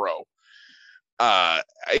Joe Burrow. The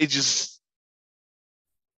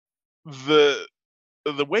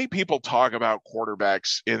way people talk about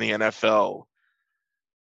quarterbacks in the NFL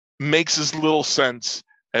makes as little sense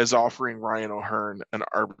as offering Ryan O'Hearn an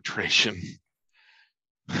arbitration.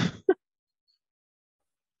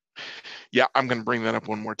 Yeah, I'm going to bring that up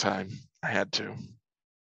one more time. I had to. It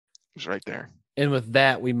was right there. And with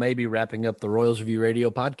that, we may be wrapping up the Royals Review Radio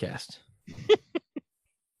podcast.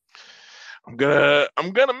 I'm gonna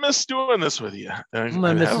miss doing this with you. I've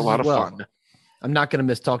had a lot of fun. I'm not gonna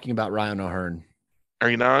miss talking about Ryan O'Hearn. Are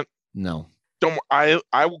you not? No. Don't. I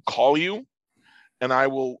will call you, and I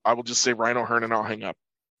will just say Ryan O'Hearn, and I'll hang up.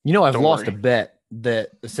 You know, I've lost a bet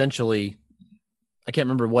that essentially, I can't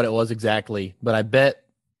remember what it was exactly, but I bet.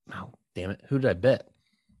 Oh, damn it! Who did I bet?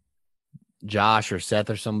 Josh or Seth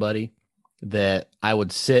or somebody, that I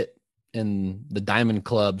would sit in the Diamond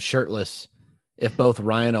Club shirtless if both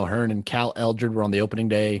Ryan O'Hearn and Cal Eldred were on the opening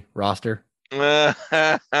day roster. And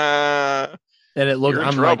it looked, You're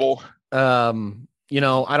in trouble. Like,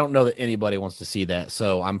 I don't know that anybody wants to see that.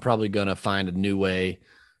 So I'm probably going to find a new way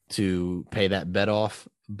to pay that bet off.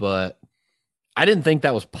 But I didn't think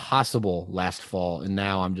that was possible last fall. And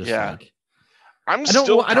now I'm just Yeah. like, I'm I don't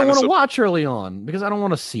want to of watch early on because I don't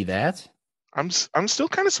want to see that. I'm still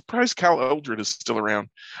kind of surprised Cal Eldred is still around.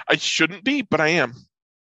 I shouldn't be, but I am.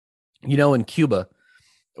 In Cuba,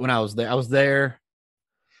 when I was there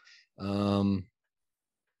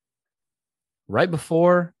right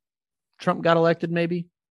before Trump got elected, maybe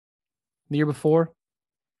the year before.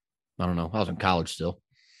 I don't know. I was in college still.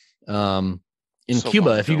 In So Cuba,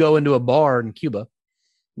 long if you ago. go into a bar in Cuba,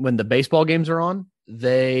 when the baseball games are on,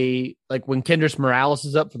 they like when Kendrys Morales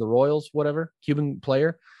is up for the Royals, whatever, Cuban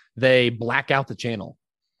player, they black out the channel.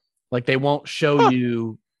 Like they won't show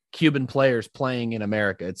you Cuban players playing in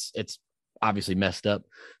America. It's obviously messed up,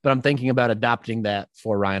 but I'm thinking about adopting that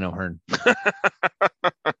for Ryan O'Hearn.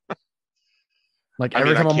 Like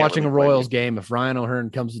every time I'm watching a Royals game, if Ryan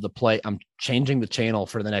O'Hearn comes to the plate, I'm changing the channel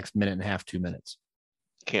for the next minute and a half, 2 minutes.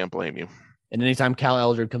 Can't blame you. And anytime Cal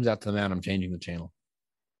Eldred comes out to the mound, I'm changing the channel.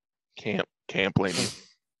 Can't blame you.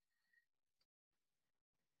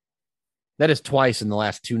 That is twice in the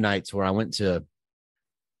last 2 nights where I've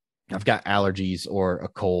got allergies or a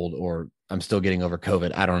cold or I'm still getting over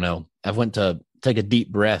COVID. I don't know. I've went to take a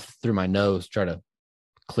deep breath through my nose, try to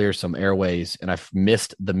clear some airways, and I've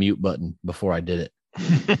missed the mute button before I did it.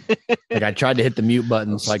 Like I tried to hit the mute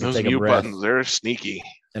button so I could take a breath. Buttons, they're sneaky.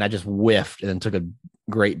 And I just whiffed and then took a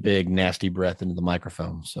great big nasty breath into the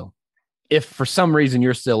microphone. So if for some reason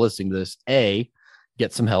you're still listening to this, A,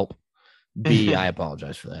 get some help. B, I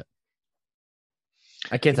apologize for that.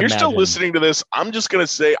 I can't imagine. You're still listening to this. I'm just going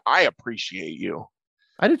to say I appreciate you.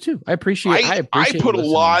 I do too. I appreciate I put a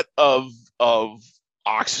lot of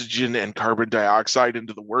oxygen and carbon dioxide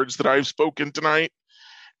into the words that I've spoken tonight.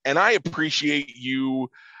 And I appreciate you,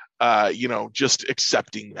 just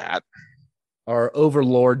accepting that. Our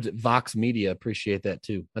overlords at Vox Media appreciate that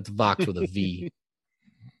too. That's Vox with a V.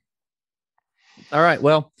 All right.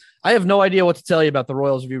 Well, I have no idea what to tell you about the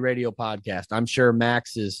Royals Review Radio podcast. I'm sure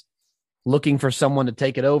Max is looking for someone to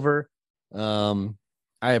take it over.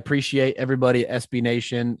 I appreciate everybody at SB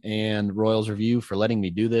Nation and Royals Review for letting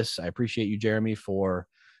me do this. I appreciate you, Jeremy, for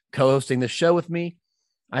co-hosting this show with me.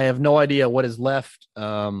 I have no idea what is left.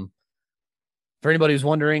 For anybody who's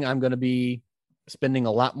wondering, I'm going to be spending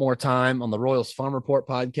a lot more time on the Royals Farm Report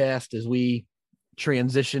podcast as we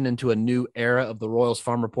transition into a new era of the Royals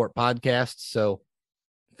Farm Report podcast. So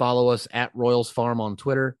follow us at Royals Farm on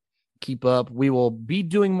Twitter. Keep up. We will be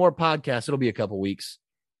doing more podcasts. It'll be a couple weeks.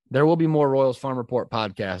 There will be more Royals Farm Report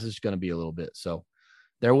podcasts. It's going to be a little bit. So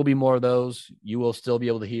there will be more of those. You will still be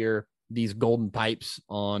able to hear these golden pipes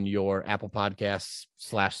on your Apple Podcasts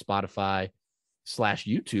 /Spotify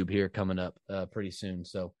 /YouTube here coming up pretty soon.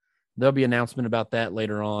 So there'll be an announcement about that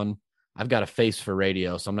later on. I've got a face for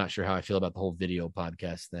radio, so I'm not sure how I feel about the whole video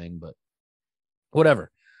podcast thing, but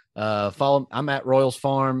whatever. Follow. I'm at Royals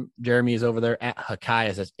Farm. Jeremy is over there at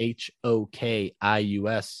Hokius. That's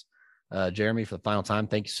Hokius. Jeremy, for the final time,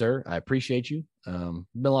 thank you, sir. I appreciate you. Been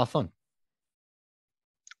a lot of fun.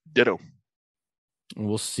 Ditto.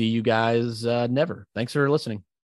 We'll see you guys never. Thanks for listening.